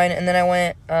felt fine. And then I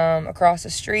went across the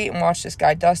street and watched this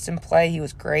guy Dustin play. He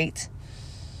was great.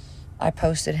 I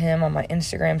posted him on my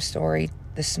Instagram story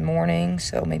this morning,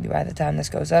 so maybe by the time this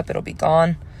goes up, it'll be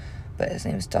gone. But his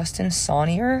name is Dustin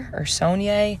Saunier or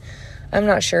Saunier. I'm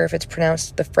not sure if it's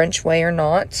pronounced the French way or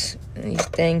not. These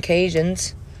dang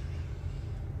Cajuns.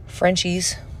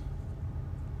 Frenchies.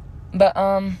 But,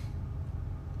 and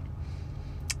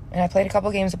I played a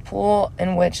couple games of pool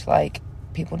in which, like,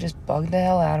 people just bugged the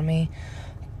hell out of me.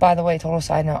 By the way, total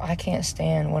side note, I can't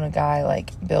stand when a guy,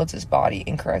 like, builds his body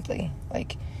incorrectly.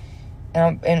 Like,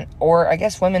 or I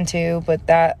guess women too, but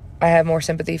that, I have more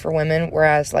sympathy for women,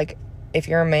 whereas, like, if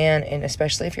you're a man, and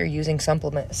especially if you're using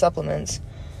supplements,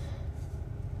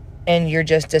 and you're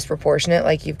just disproportionate,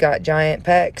 like you've got giant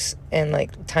pecs and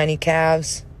like tiny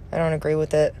calves, I don't agree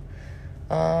with it.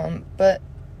 But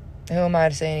who am I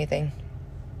to say anything?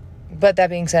 But that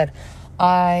being said,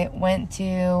 I went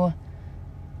to,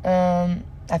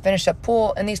 I finished up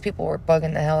pool, and these people were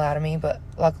bugging the hell out of me, but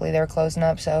luckily they were closing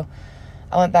up, so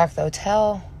I went back to the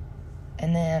hotel,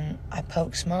 and then I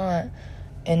poked Smart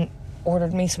and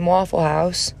ordered me some Waffle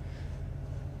House,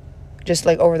 just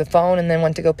like over the phone, and then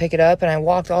went to go pick it up, and I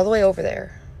walked all the way over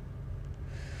there,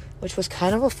 which was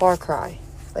kind of a far cry.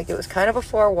 Like, it was kind of a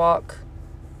far walk.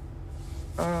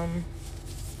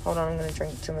 Hold on, I'm going to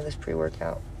drink some of this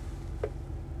pre-workout.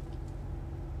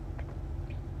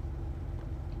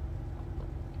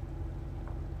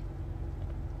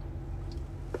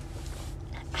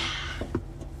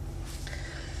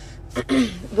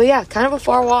 But yeah, kind of a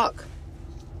far walk,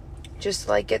 just to,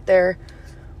 like, get there.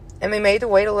 And we made the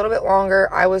wait a little bit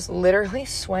longer. I was literally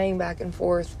swaying back and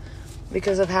forth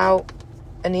because of how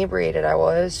inebriated I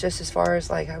was, just as far as,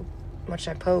 like, how much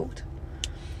I poked.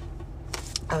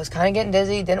 I was kind of getting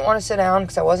dizzy, didn't want to sit down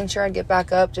because I wasn't sure I'd get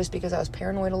back up, just because I was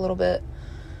paranoid a little bit.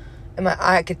 And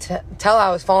I could tell I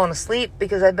was falling asleep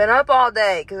because I'd been up all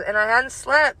day, and I hadn't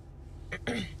slept.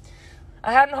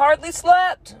 I hadn't hardly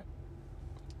slept.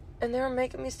 And they were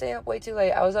making me stay up way too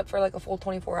late. I was up for like a full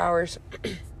 24 hours.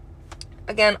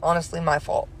 Again, honestly, my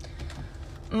fault.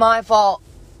 My fault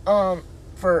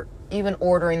for even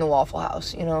ordering the Waffle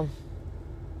House, you know.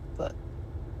 But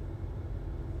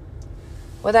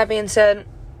with that being said,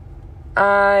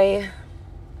 I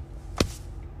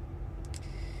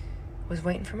was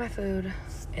waiting for my food,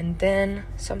 and then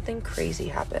something crazy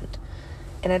happened.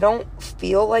 And I don't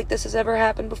feel like this has ever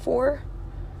happened before.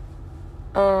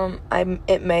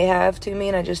 It may have to me,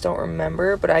 and I just don't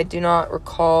remember, but I do not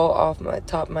recall off my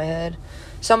top of my head.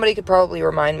 Somebody could probably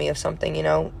remind me of something, you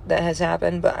know, that has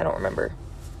happened, but I don't remember.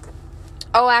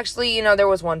 Oh, actually, you know, there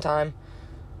was one time,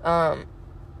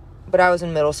 but I was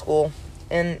in middle school,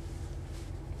 and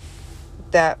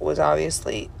that was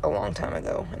obviously a long time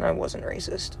ago, and I wasn't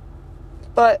racist.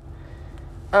 But,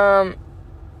 I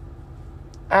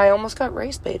almost got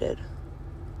race baited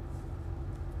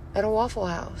at a Waffle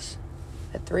House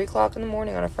at 3 o'clock in the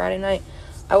morning on a Friday night.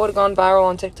 I would have gone viral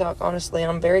on TikTok, honestly,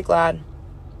 and I'm very glad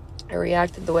I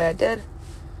reacted the way I did.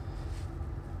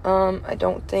 I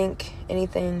don't think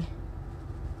anything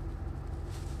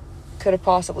could have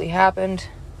possibly happened,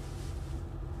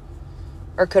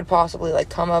 or could possibly, like,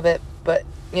 come of it, but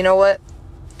you know what?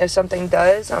 If something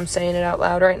does, I'm saying it out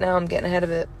loud right now, I'm getting ahead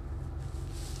of it.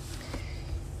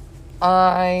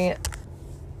 I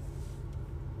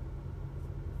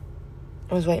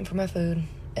was waiting for my food,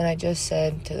 and I just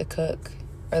said to the cook,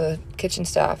 or the kitchen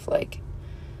staff, like,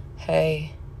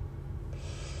 hey,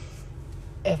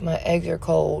 if my eggs are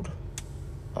cold,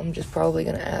 I'm just probably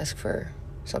going to ask for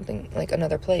something, like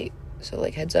another plate. So,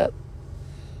 like, heads up.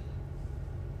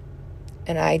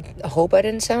 And I hope I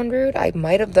didn't sound rude. I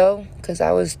might have, though, because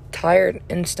I was tired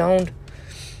and stoned.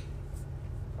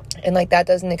 And, like, that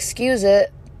doesn't excuse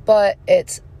it, but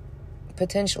it's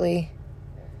potentially,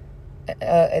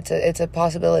 it's a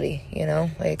possibility, you know?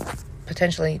 Like,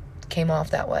 potentially came off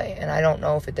that way, and I don't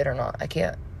know if it did or not. I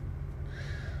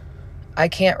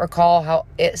can't recall how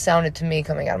it sounded to me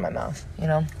coming out of my mouth, you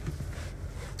know?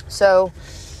 So,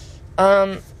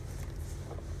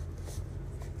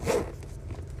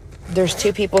 there's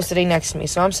two people sitting next to me.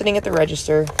 So I'm sitting at the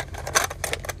register.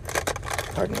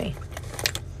 Pardon me.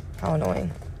 How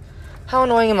annoying. How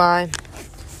annoying am I?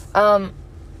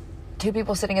 Two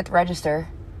people sitting at the register.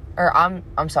 Or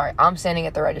I'm sorry. I'm standing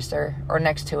at the register. Or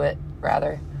next to it,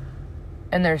 rather.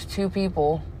 And there's two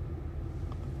people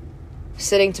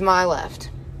sitting to my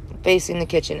left, facing the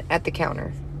kitchen at the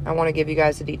counter. I want to give you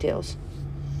guys the details.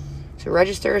 So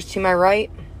register is to my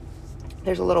right.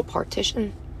 There's a little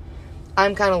partition.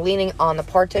 I'm kind of leaning on the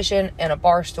partition and a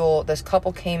bar stool. This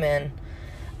couple came in.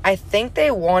 I think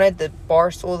they wanted the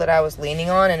bar stool that I was leaning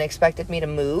on and expected me to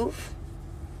move,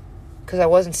 because I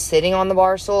wasn't sitting on the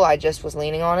bar stool. I just was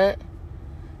leaning on it.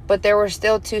 But there were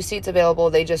still two seats available.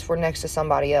 They just were next to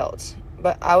somebody else.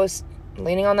 But I was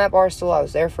leaning on that bar stool. I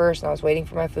was there first, and I was waiting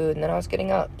for my food, and then I was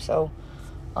getting up. So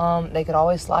they could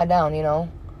always slide down, you know.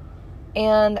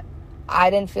 And I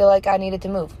didn't feel like I needed to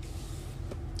move.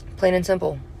 Plain and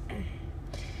simple.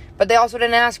 But they also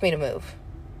didn't ask me to move.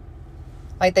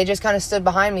 Like, they just kind of stood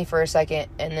behind me for a second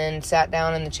and then sat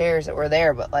down in the chairs that were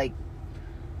there. But, like,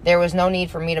 there was no need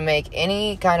for me to make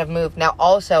any kind of move. Now,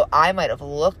 also, I might have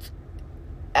looked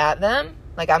at them.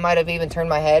 Like, I might have even turned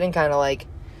my head and kind of, like,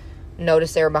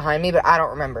 noticed they were behind me. But I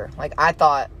don't remember. Like, I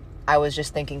thought I was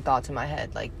just thinking thoughts in my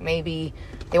head. Like, maybe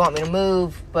they want me to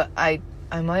move. But I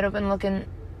might have been looking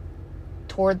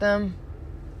toward them.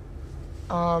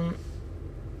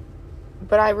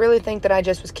 But I really think that I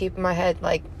just was keeping my head,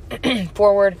 like,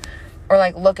 forward, or,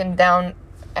 like, looking down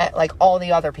at, like, all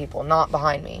the other people, not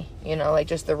behind me, you know, like,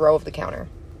 just the row of the counter.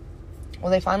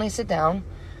 Well, they finally sit down.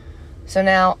 So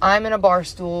now I'm in a bar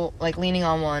stool, like, leaning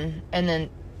on one, and then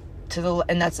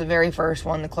and that's the very first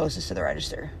one, the closest to the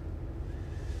register.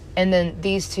 And then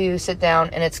these two sit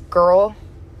down, and it's girl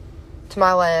to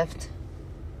my left,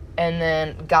 and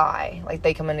then guy, like,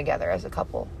 they come in together as a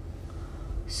couple.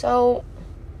 So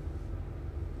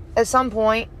at some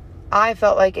point, I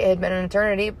felt like it had been an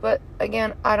eternity, but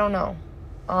again, I don't know.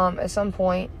 At some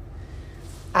point,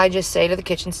 I just say to the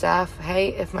kitchen staff,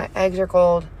 hey, if my eggs are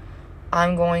cold,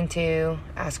 I'm going to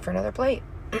ask for another plate.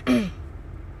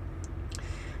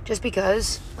 Just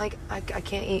because, like, I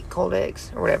can't eat cold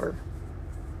eggs or whatever.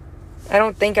 I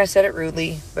don't think I said it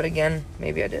rudely, but again,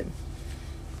 maybe I did.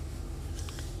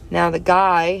 Now, the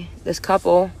guy, this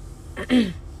couple,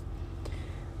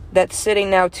 that's sitting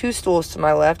now 2 stools to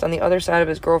my left on the other side of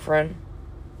his girlfriend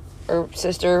or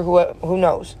sister, who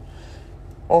knows.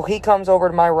 Well, he comes over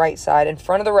to my right side in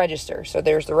front of the register. So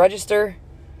there's the register.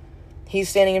 He's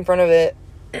standing in front of it.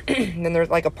 Then there's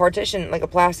like a partition, like a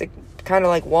plastic kind of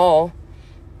like wall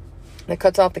that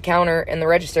cuts off the counter and the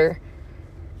register.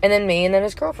 And then me, and then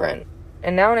his girlfriend.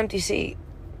 And now an empty seat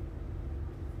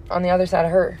on the other side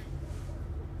of her.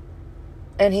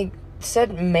 And he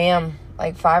said ma'am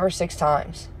like 5 or 6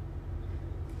 times.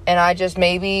 And I just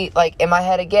maybe, like, in my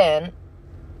head again,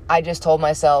 I just told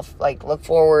myself, like, look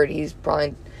forward. He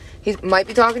might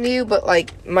be talking to you, but,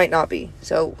 like, might not be.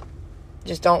 So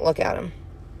just don't look at him.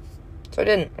 So I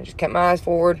didn't. I just kept my eyes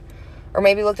forward. Or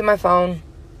maybe looked at my phone.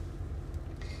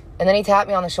 And then he tapped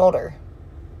me on the shoulder.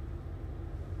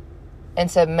 And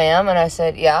said, ma'am. And I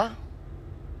said, yeah.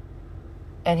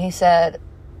 And he said,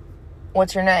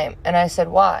 what's your name? And I said,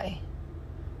 why?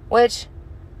 Which,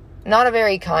 not a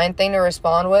very kind thing to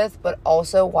respond with, but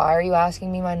also, why are you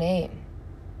asking me my name?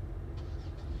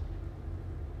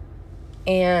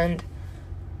 And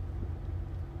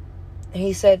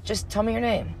he said, just tell me your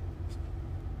name.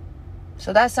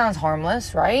 So that sounds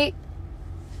harmless, right?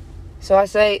 So I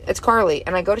say, it's Carly,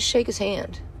 and I go to shake his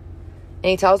hand.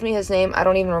 And he tells me his name, I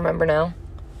don't even remember now.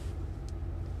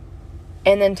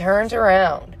 And then turns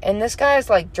around, and this guy's,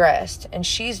 like, dressed, and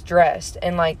she's dressed,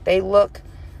 and, like, they look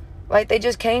like they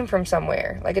just came from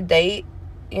somewhere, like a date,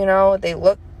 you know. They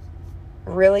look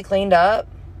really cleaned up.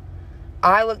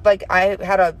 I looked like I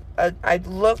had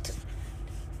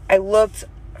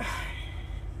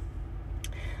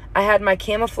I had my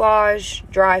camouflage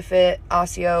dry fit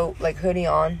Osio, like, hoodie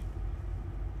on,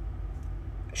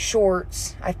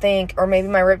 shorts, I think, or maybe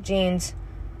my ripped jeans,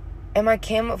 and my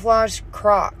camouflage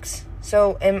Crocs.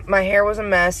 So, and my hair was a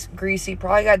mess, greasy,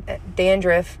 probably got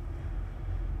dandruff.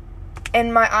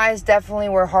 And my eyes definitely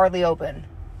were hardly open.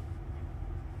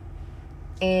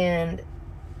 And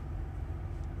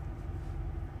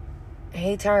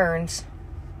he turns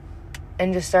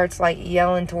and just starts, like,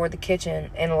 yelling toward the kitchen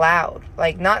and loud.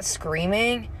 Like, not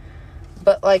screaming,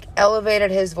 but, like, elevated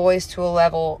his voice to a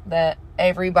level that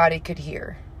everybody could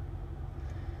hear.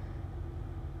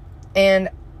 And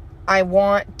I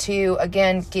want to,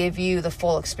 again, give you the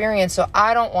full experience. So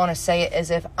I don't want to say it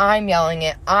as if I'm yelling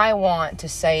it. I want to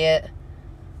say it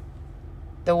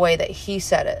the way that he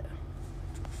said it.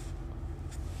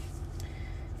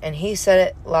 And he said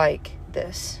it like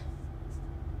this.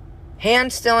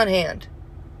 Hand still in hand.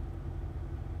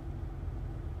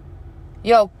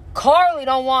 Yo, Carly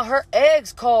don't want her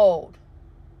eggs cold.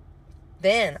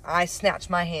 Then I snatched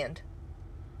my hand.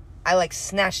 I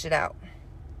snatched it out.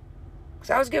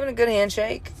 Because I was giving a good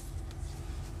handshake.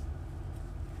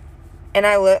 And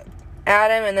I looked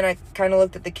at him, and then I kind of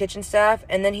looked at the kitchen staff,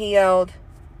 and then he yelled,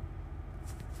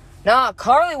 "Nah,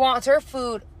 Carly wants her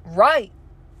food right."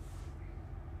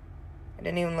 I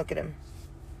didn't even look at him.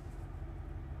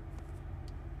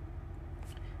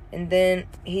 And then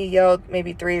he yelled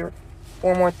maybe 3 or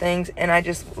 4 more things, and I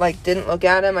just, didn't look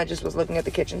at him. I just was looking at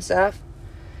the kitchen staff.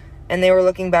 And they were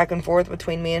looking back and forth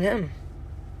between me and him.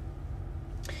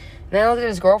 And I looked at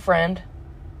his girlfriend.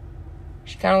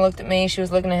 She kind of looked at me. She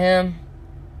was looking at him.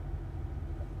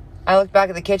 I looked back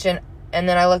at the kitchen, and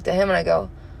then I looked at him, and I go,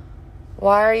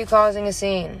 "Why are you causing a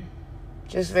scene?"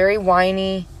 Just very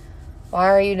whiny. "Why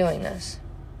are you doing this?"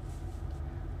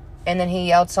 And then he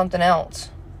yelled something else.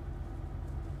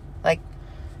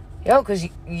 Yo, because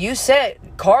you said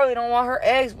Carly don't want her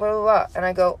eggs, blah, blah, blah. And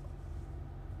I go,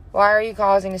 "Why are you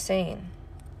causing a scene?"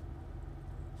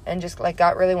 And just,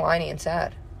 got really whiny and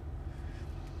sad.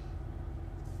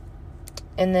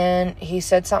 And then he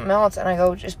said something else, and I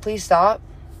go, "Just please stop.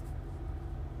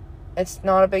 It's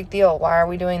not a big deal. Why are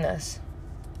we doing this?"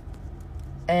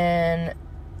 And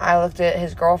I looked at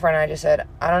his girlfriend, and I just said,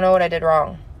 "I don't know what I did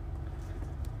wrong."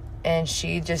 And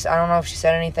she just, I don't know if she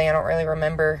said anything. I don't really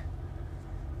remember.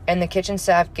 And the kitchen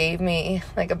staff gave me,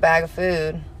 a bag of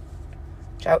food.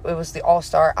 It was the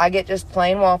All-Star. I get just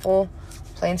plain waffle,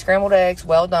 plain scrambled eggs,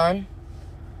 well done,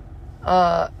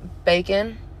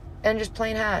 bacon, and just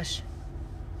plain hash.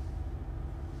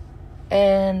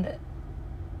 And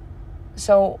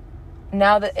so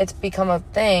now that it's become a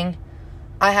thing,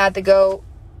 I had to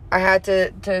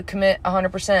commit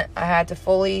 100%. I had to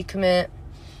fully commit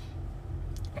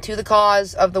to the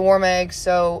cause of the warm eggs.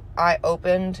 So I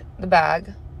opened the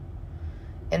bag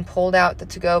and pulled out the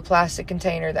to-go plastic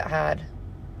container that had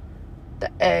the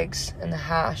eggs and the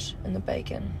hash and the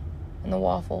bacon and the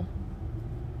waffle.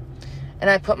 And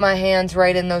I put my hands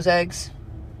right in those eggs.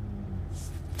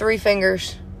 3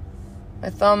 fingers. My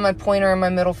thumb, my pointer, and my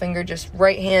middle finger just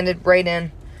right-handed right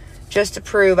in. Just to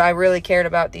prove I really cared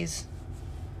about these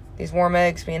warm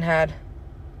eggs being had.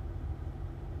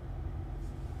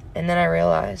 And then I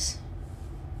realized,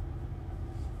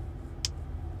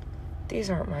 these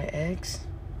aren't my eggs.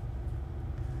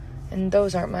 And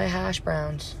those aren't my hash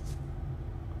browns.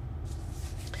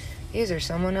 These are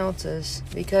someone else's.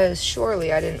 Because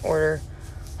surely I didn't order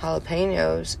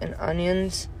jalapenos and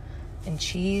onions and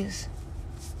cheese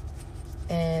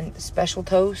and special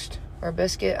toast or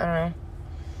biscuit. I don't know.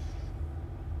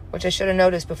 Which I should have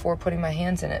noticed before putting my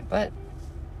hands in it. But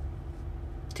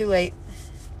too late.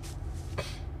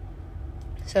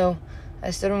 So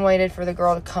I stood and waited for the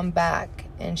girl to come back.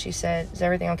 And she said, "Is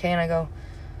everything okay?" And I go,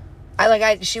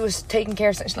 she was taking care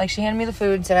of, she handed me the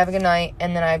food and said, "Have a good night."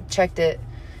 And then I checked it,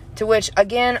 to which,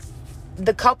 again,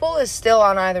 the couple is still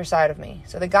on either side of me.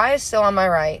 So the guy is still on my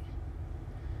right,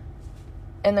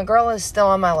 and the girl is still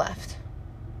on my left.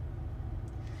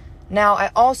 Now, I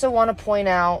also want to point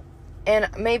out, and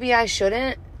maybe I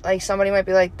shouldn't, somebody might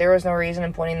be like, there was no reason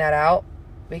in pointing that out,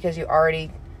 because you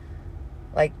already,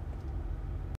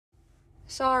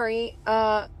 sorry,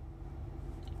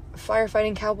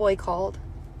 firefighting cowboy called.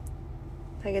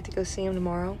 I get to go see him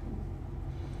tomorrow.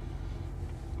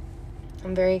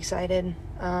 I'm very excited.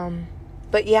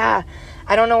 But yeah,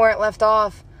 I don't know where it left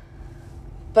off.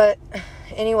 But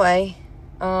anyway,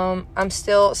 I'm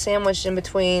still sandwiched in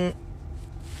between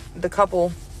the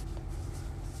couple.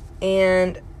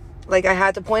 And I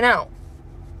had to point out,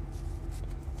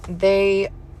 they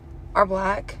are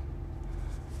black.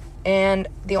 And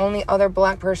the only other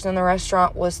black person in the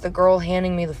restaurant was the girl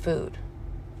handing me the food.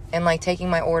 And taking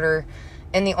my order.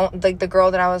 And the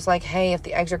girl that I was like, "Hey, if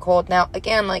the eggs are cold." Now,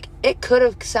 again, it could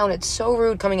have sounded so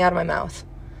rude coming out of my mouth.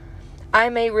 I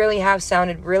may really have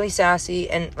sounded really sassy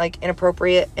and,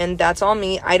 inappropriate. And that's on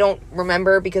me. I don't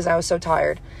remember because I was so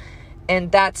tired.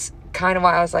 And that's kind of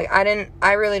why I was like,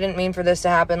 I really didn't mean for this to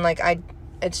happen.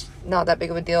 It's not that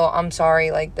big of a deal. I'm sorry.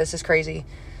 This is crazy.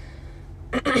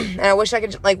 And I wish I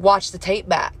could, watch the tape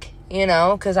back,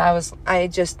 because I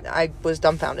was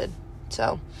dumbfounded.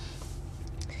 So,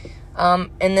 and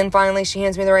then finally she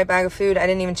hands me the right bag of food. I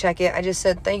didn't even check it. I just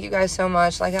said, "Thank you guys so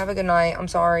much. Have a good night. I'm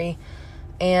sorry."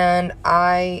 And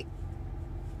I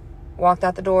walked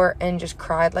out the door and just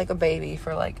cried like a baby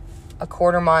for a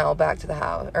quarter mile back to the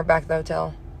house, or back to the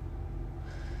hotel.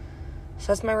 So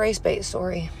that's my race bait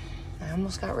story. I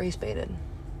almost got race baited.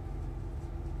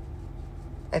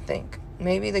 I think.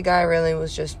 maybe the guy really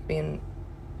was just being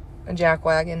a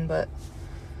jackwagon, but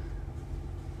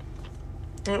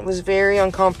it was very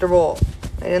uncomfortable.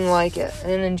 I didn't like it. I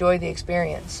didn't enjoy the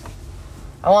experience.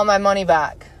 I want my money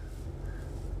back.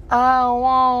 I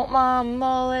want my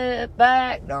mullet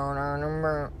back.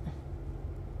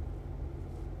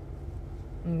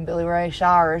 Billy Ray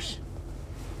Cyrus.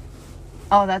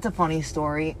 Oh, that's a funny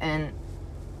story, and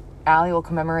Allie will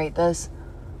commemorate this.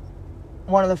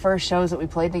 One of the first shows that we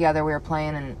played together, we were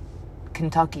playing in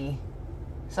Kentucky,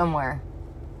 somewhere,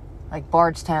 like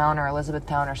Bardstown or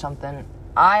Elizabethtown or something.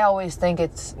 I always think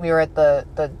we were at the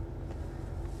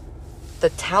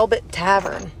Talbot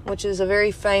Tavern, which is a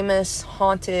very famous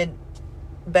haunted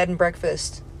bed and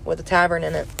breakfast with a tavern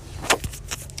in it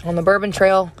on the Bourbon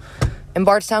Trail in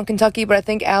Bardstown, Kentucky. But I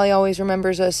think Allie always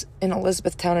remembers us in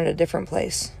Elizabethtown at a different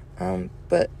place.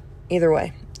 But either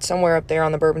way, somewhere up there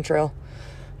on the Bourbon Trail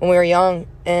when we were young.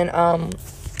 And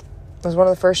it was one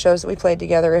of the first shows that we played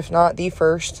together, if not the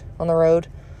first on the road.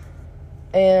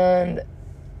 And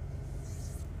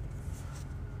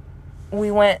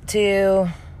we went to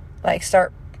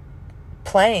start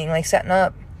playing, setting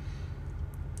up,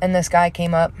 and this guy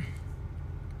came up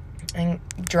and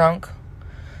drunk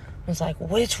was like,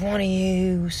 which one of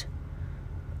yous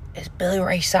is Billy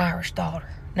Ray Cyrus' daughter?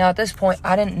 Now at this point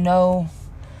I didn't know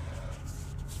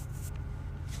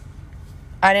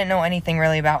anything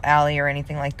really about Allie or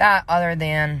anything like that other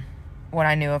than what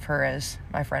I knew of her as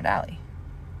my friend Allie.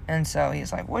 And so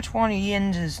he's like, which one of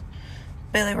yins is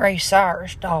Billy Ray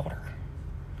Cyrus' daughter?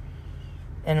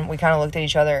 And we kind of looked at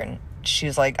each other, and she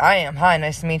was like, I am. Hi,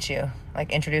 nice to meet you.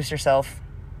 Introduced herself.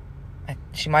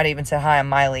 She might have even said, hi, I'm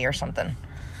Miley or something.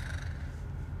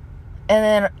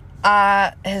 And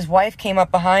then his wife came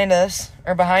up behind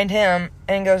him,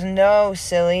 and goes, no,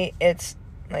 silly, it's,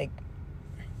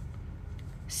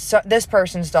 this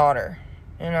person's daughter,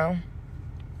 And I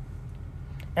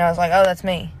was like, oh, that's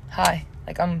me. Hi.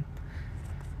 I don't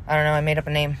know, I made up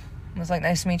a name. I was like,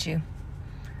 nice to meet you.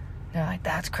 They're like,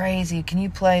 that's crazy. Can you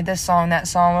play this song, that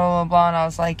song, blah, blah, blah. And I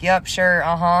was like, yep, sure,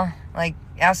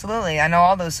 absolutely. I know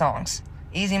all those songs.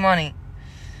 Easy money.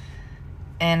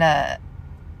 And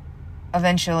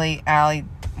eventually, Allie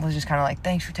was just kind of like,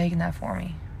 thanks for taking that for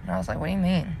me. And I was like, what do you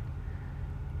mean?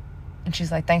 And she's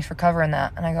like, thanks for covering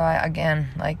that. And I go, I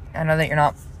know that you're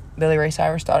not Billy Ray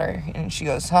Cyrus' daughter. And she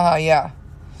goes, haha, yeah.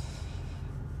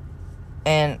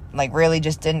 And, really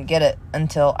just didn't get it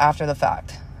until after the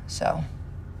fact. So,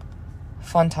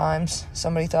 fun times.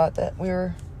 Somebody thought that we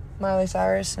were Miley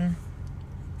Cyrus and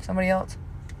somebody else.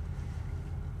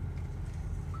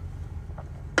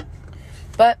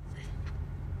 But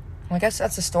I guess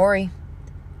that's the story.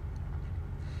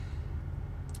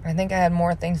 I think I had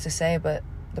more things to say, but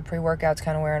the pre-workout's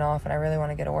kind of wearing off, and I really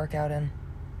want to get a workout in.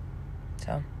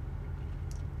 So,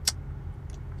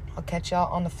 I'll catch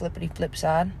y'all on the flippity flip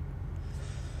side.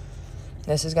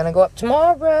 This is going to go up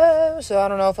tomorrow, so I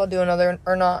don't know if I'll do another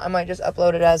or not. I might just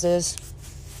upload it as is.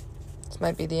 This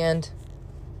might be the end.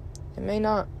 It may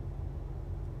not.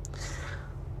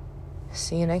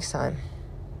 See you next time.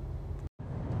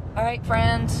 Alright,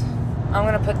 friends. I'm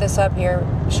going to put this up here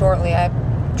shortly. I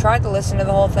tried to listen to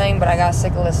the whole thing, but I got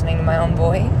sick of listening to my own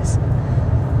voice.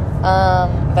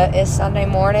 But it's Sunday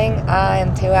morning. I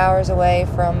am 2 hours away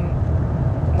from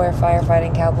where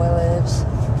Firefighting Cowboy lives.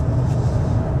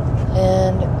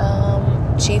 And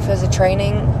Chief has a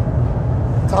training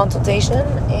consultation,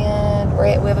 and we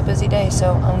have a busy day,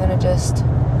 so I'm going to just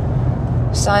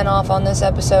sign off on this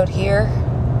episode here,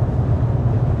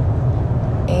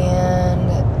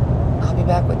 and I'll be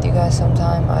back with you guys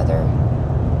sometime.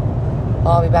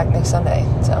 I'll be back next Sunday,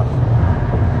 so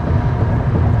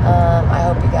I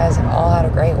hope you guys have all had a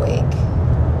great week,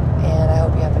 and I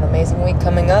hope you have an amazing week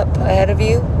coming up ahead of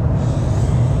you.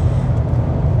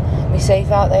 Be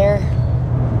safe out there.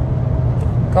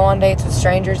 Go on dates with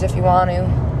strangers if you want to.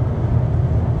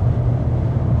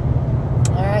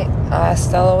 Alright.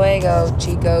 Hasta luego,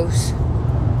 chicos.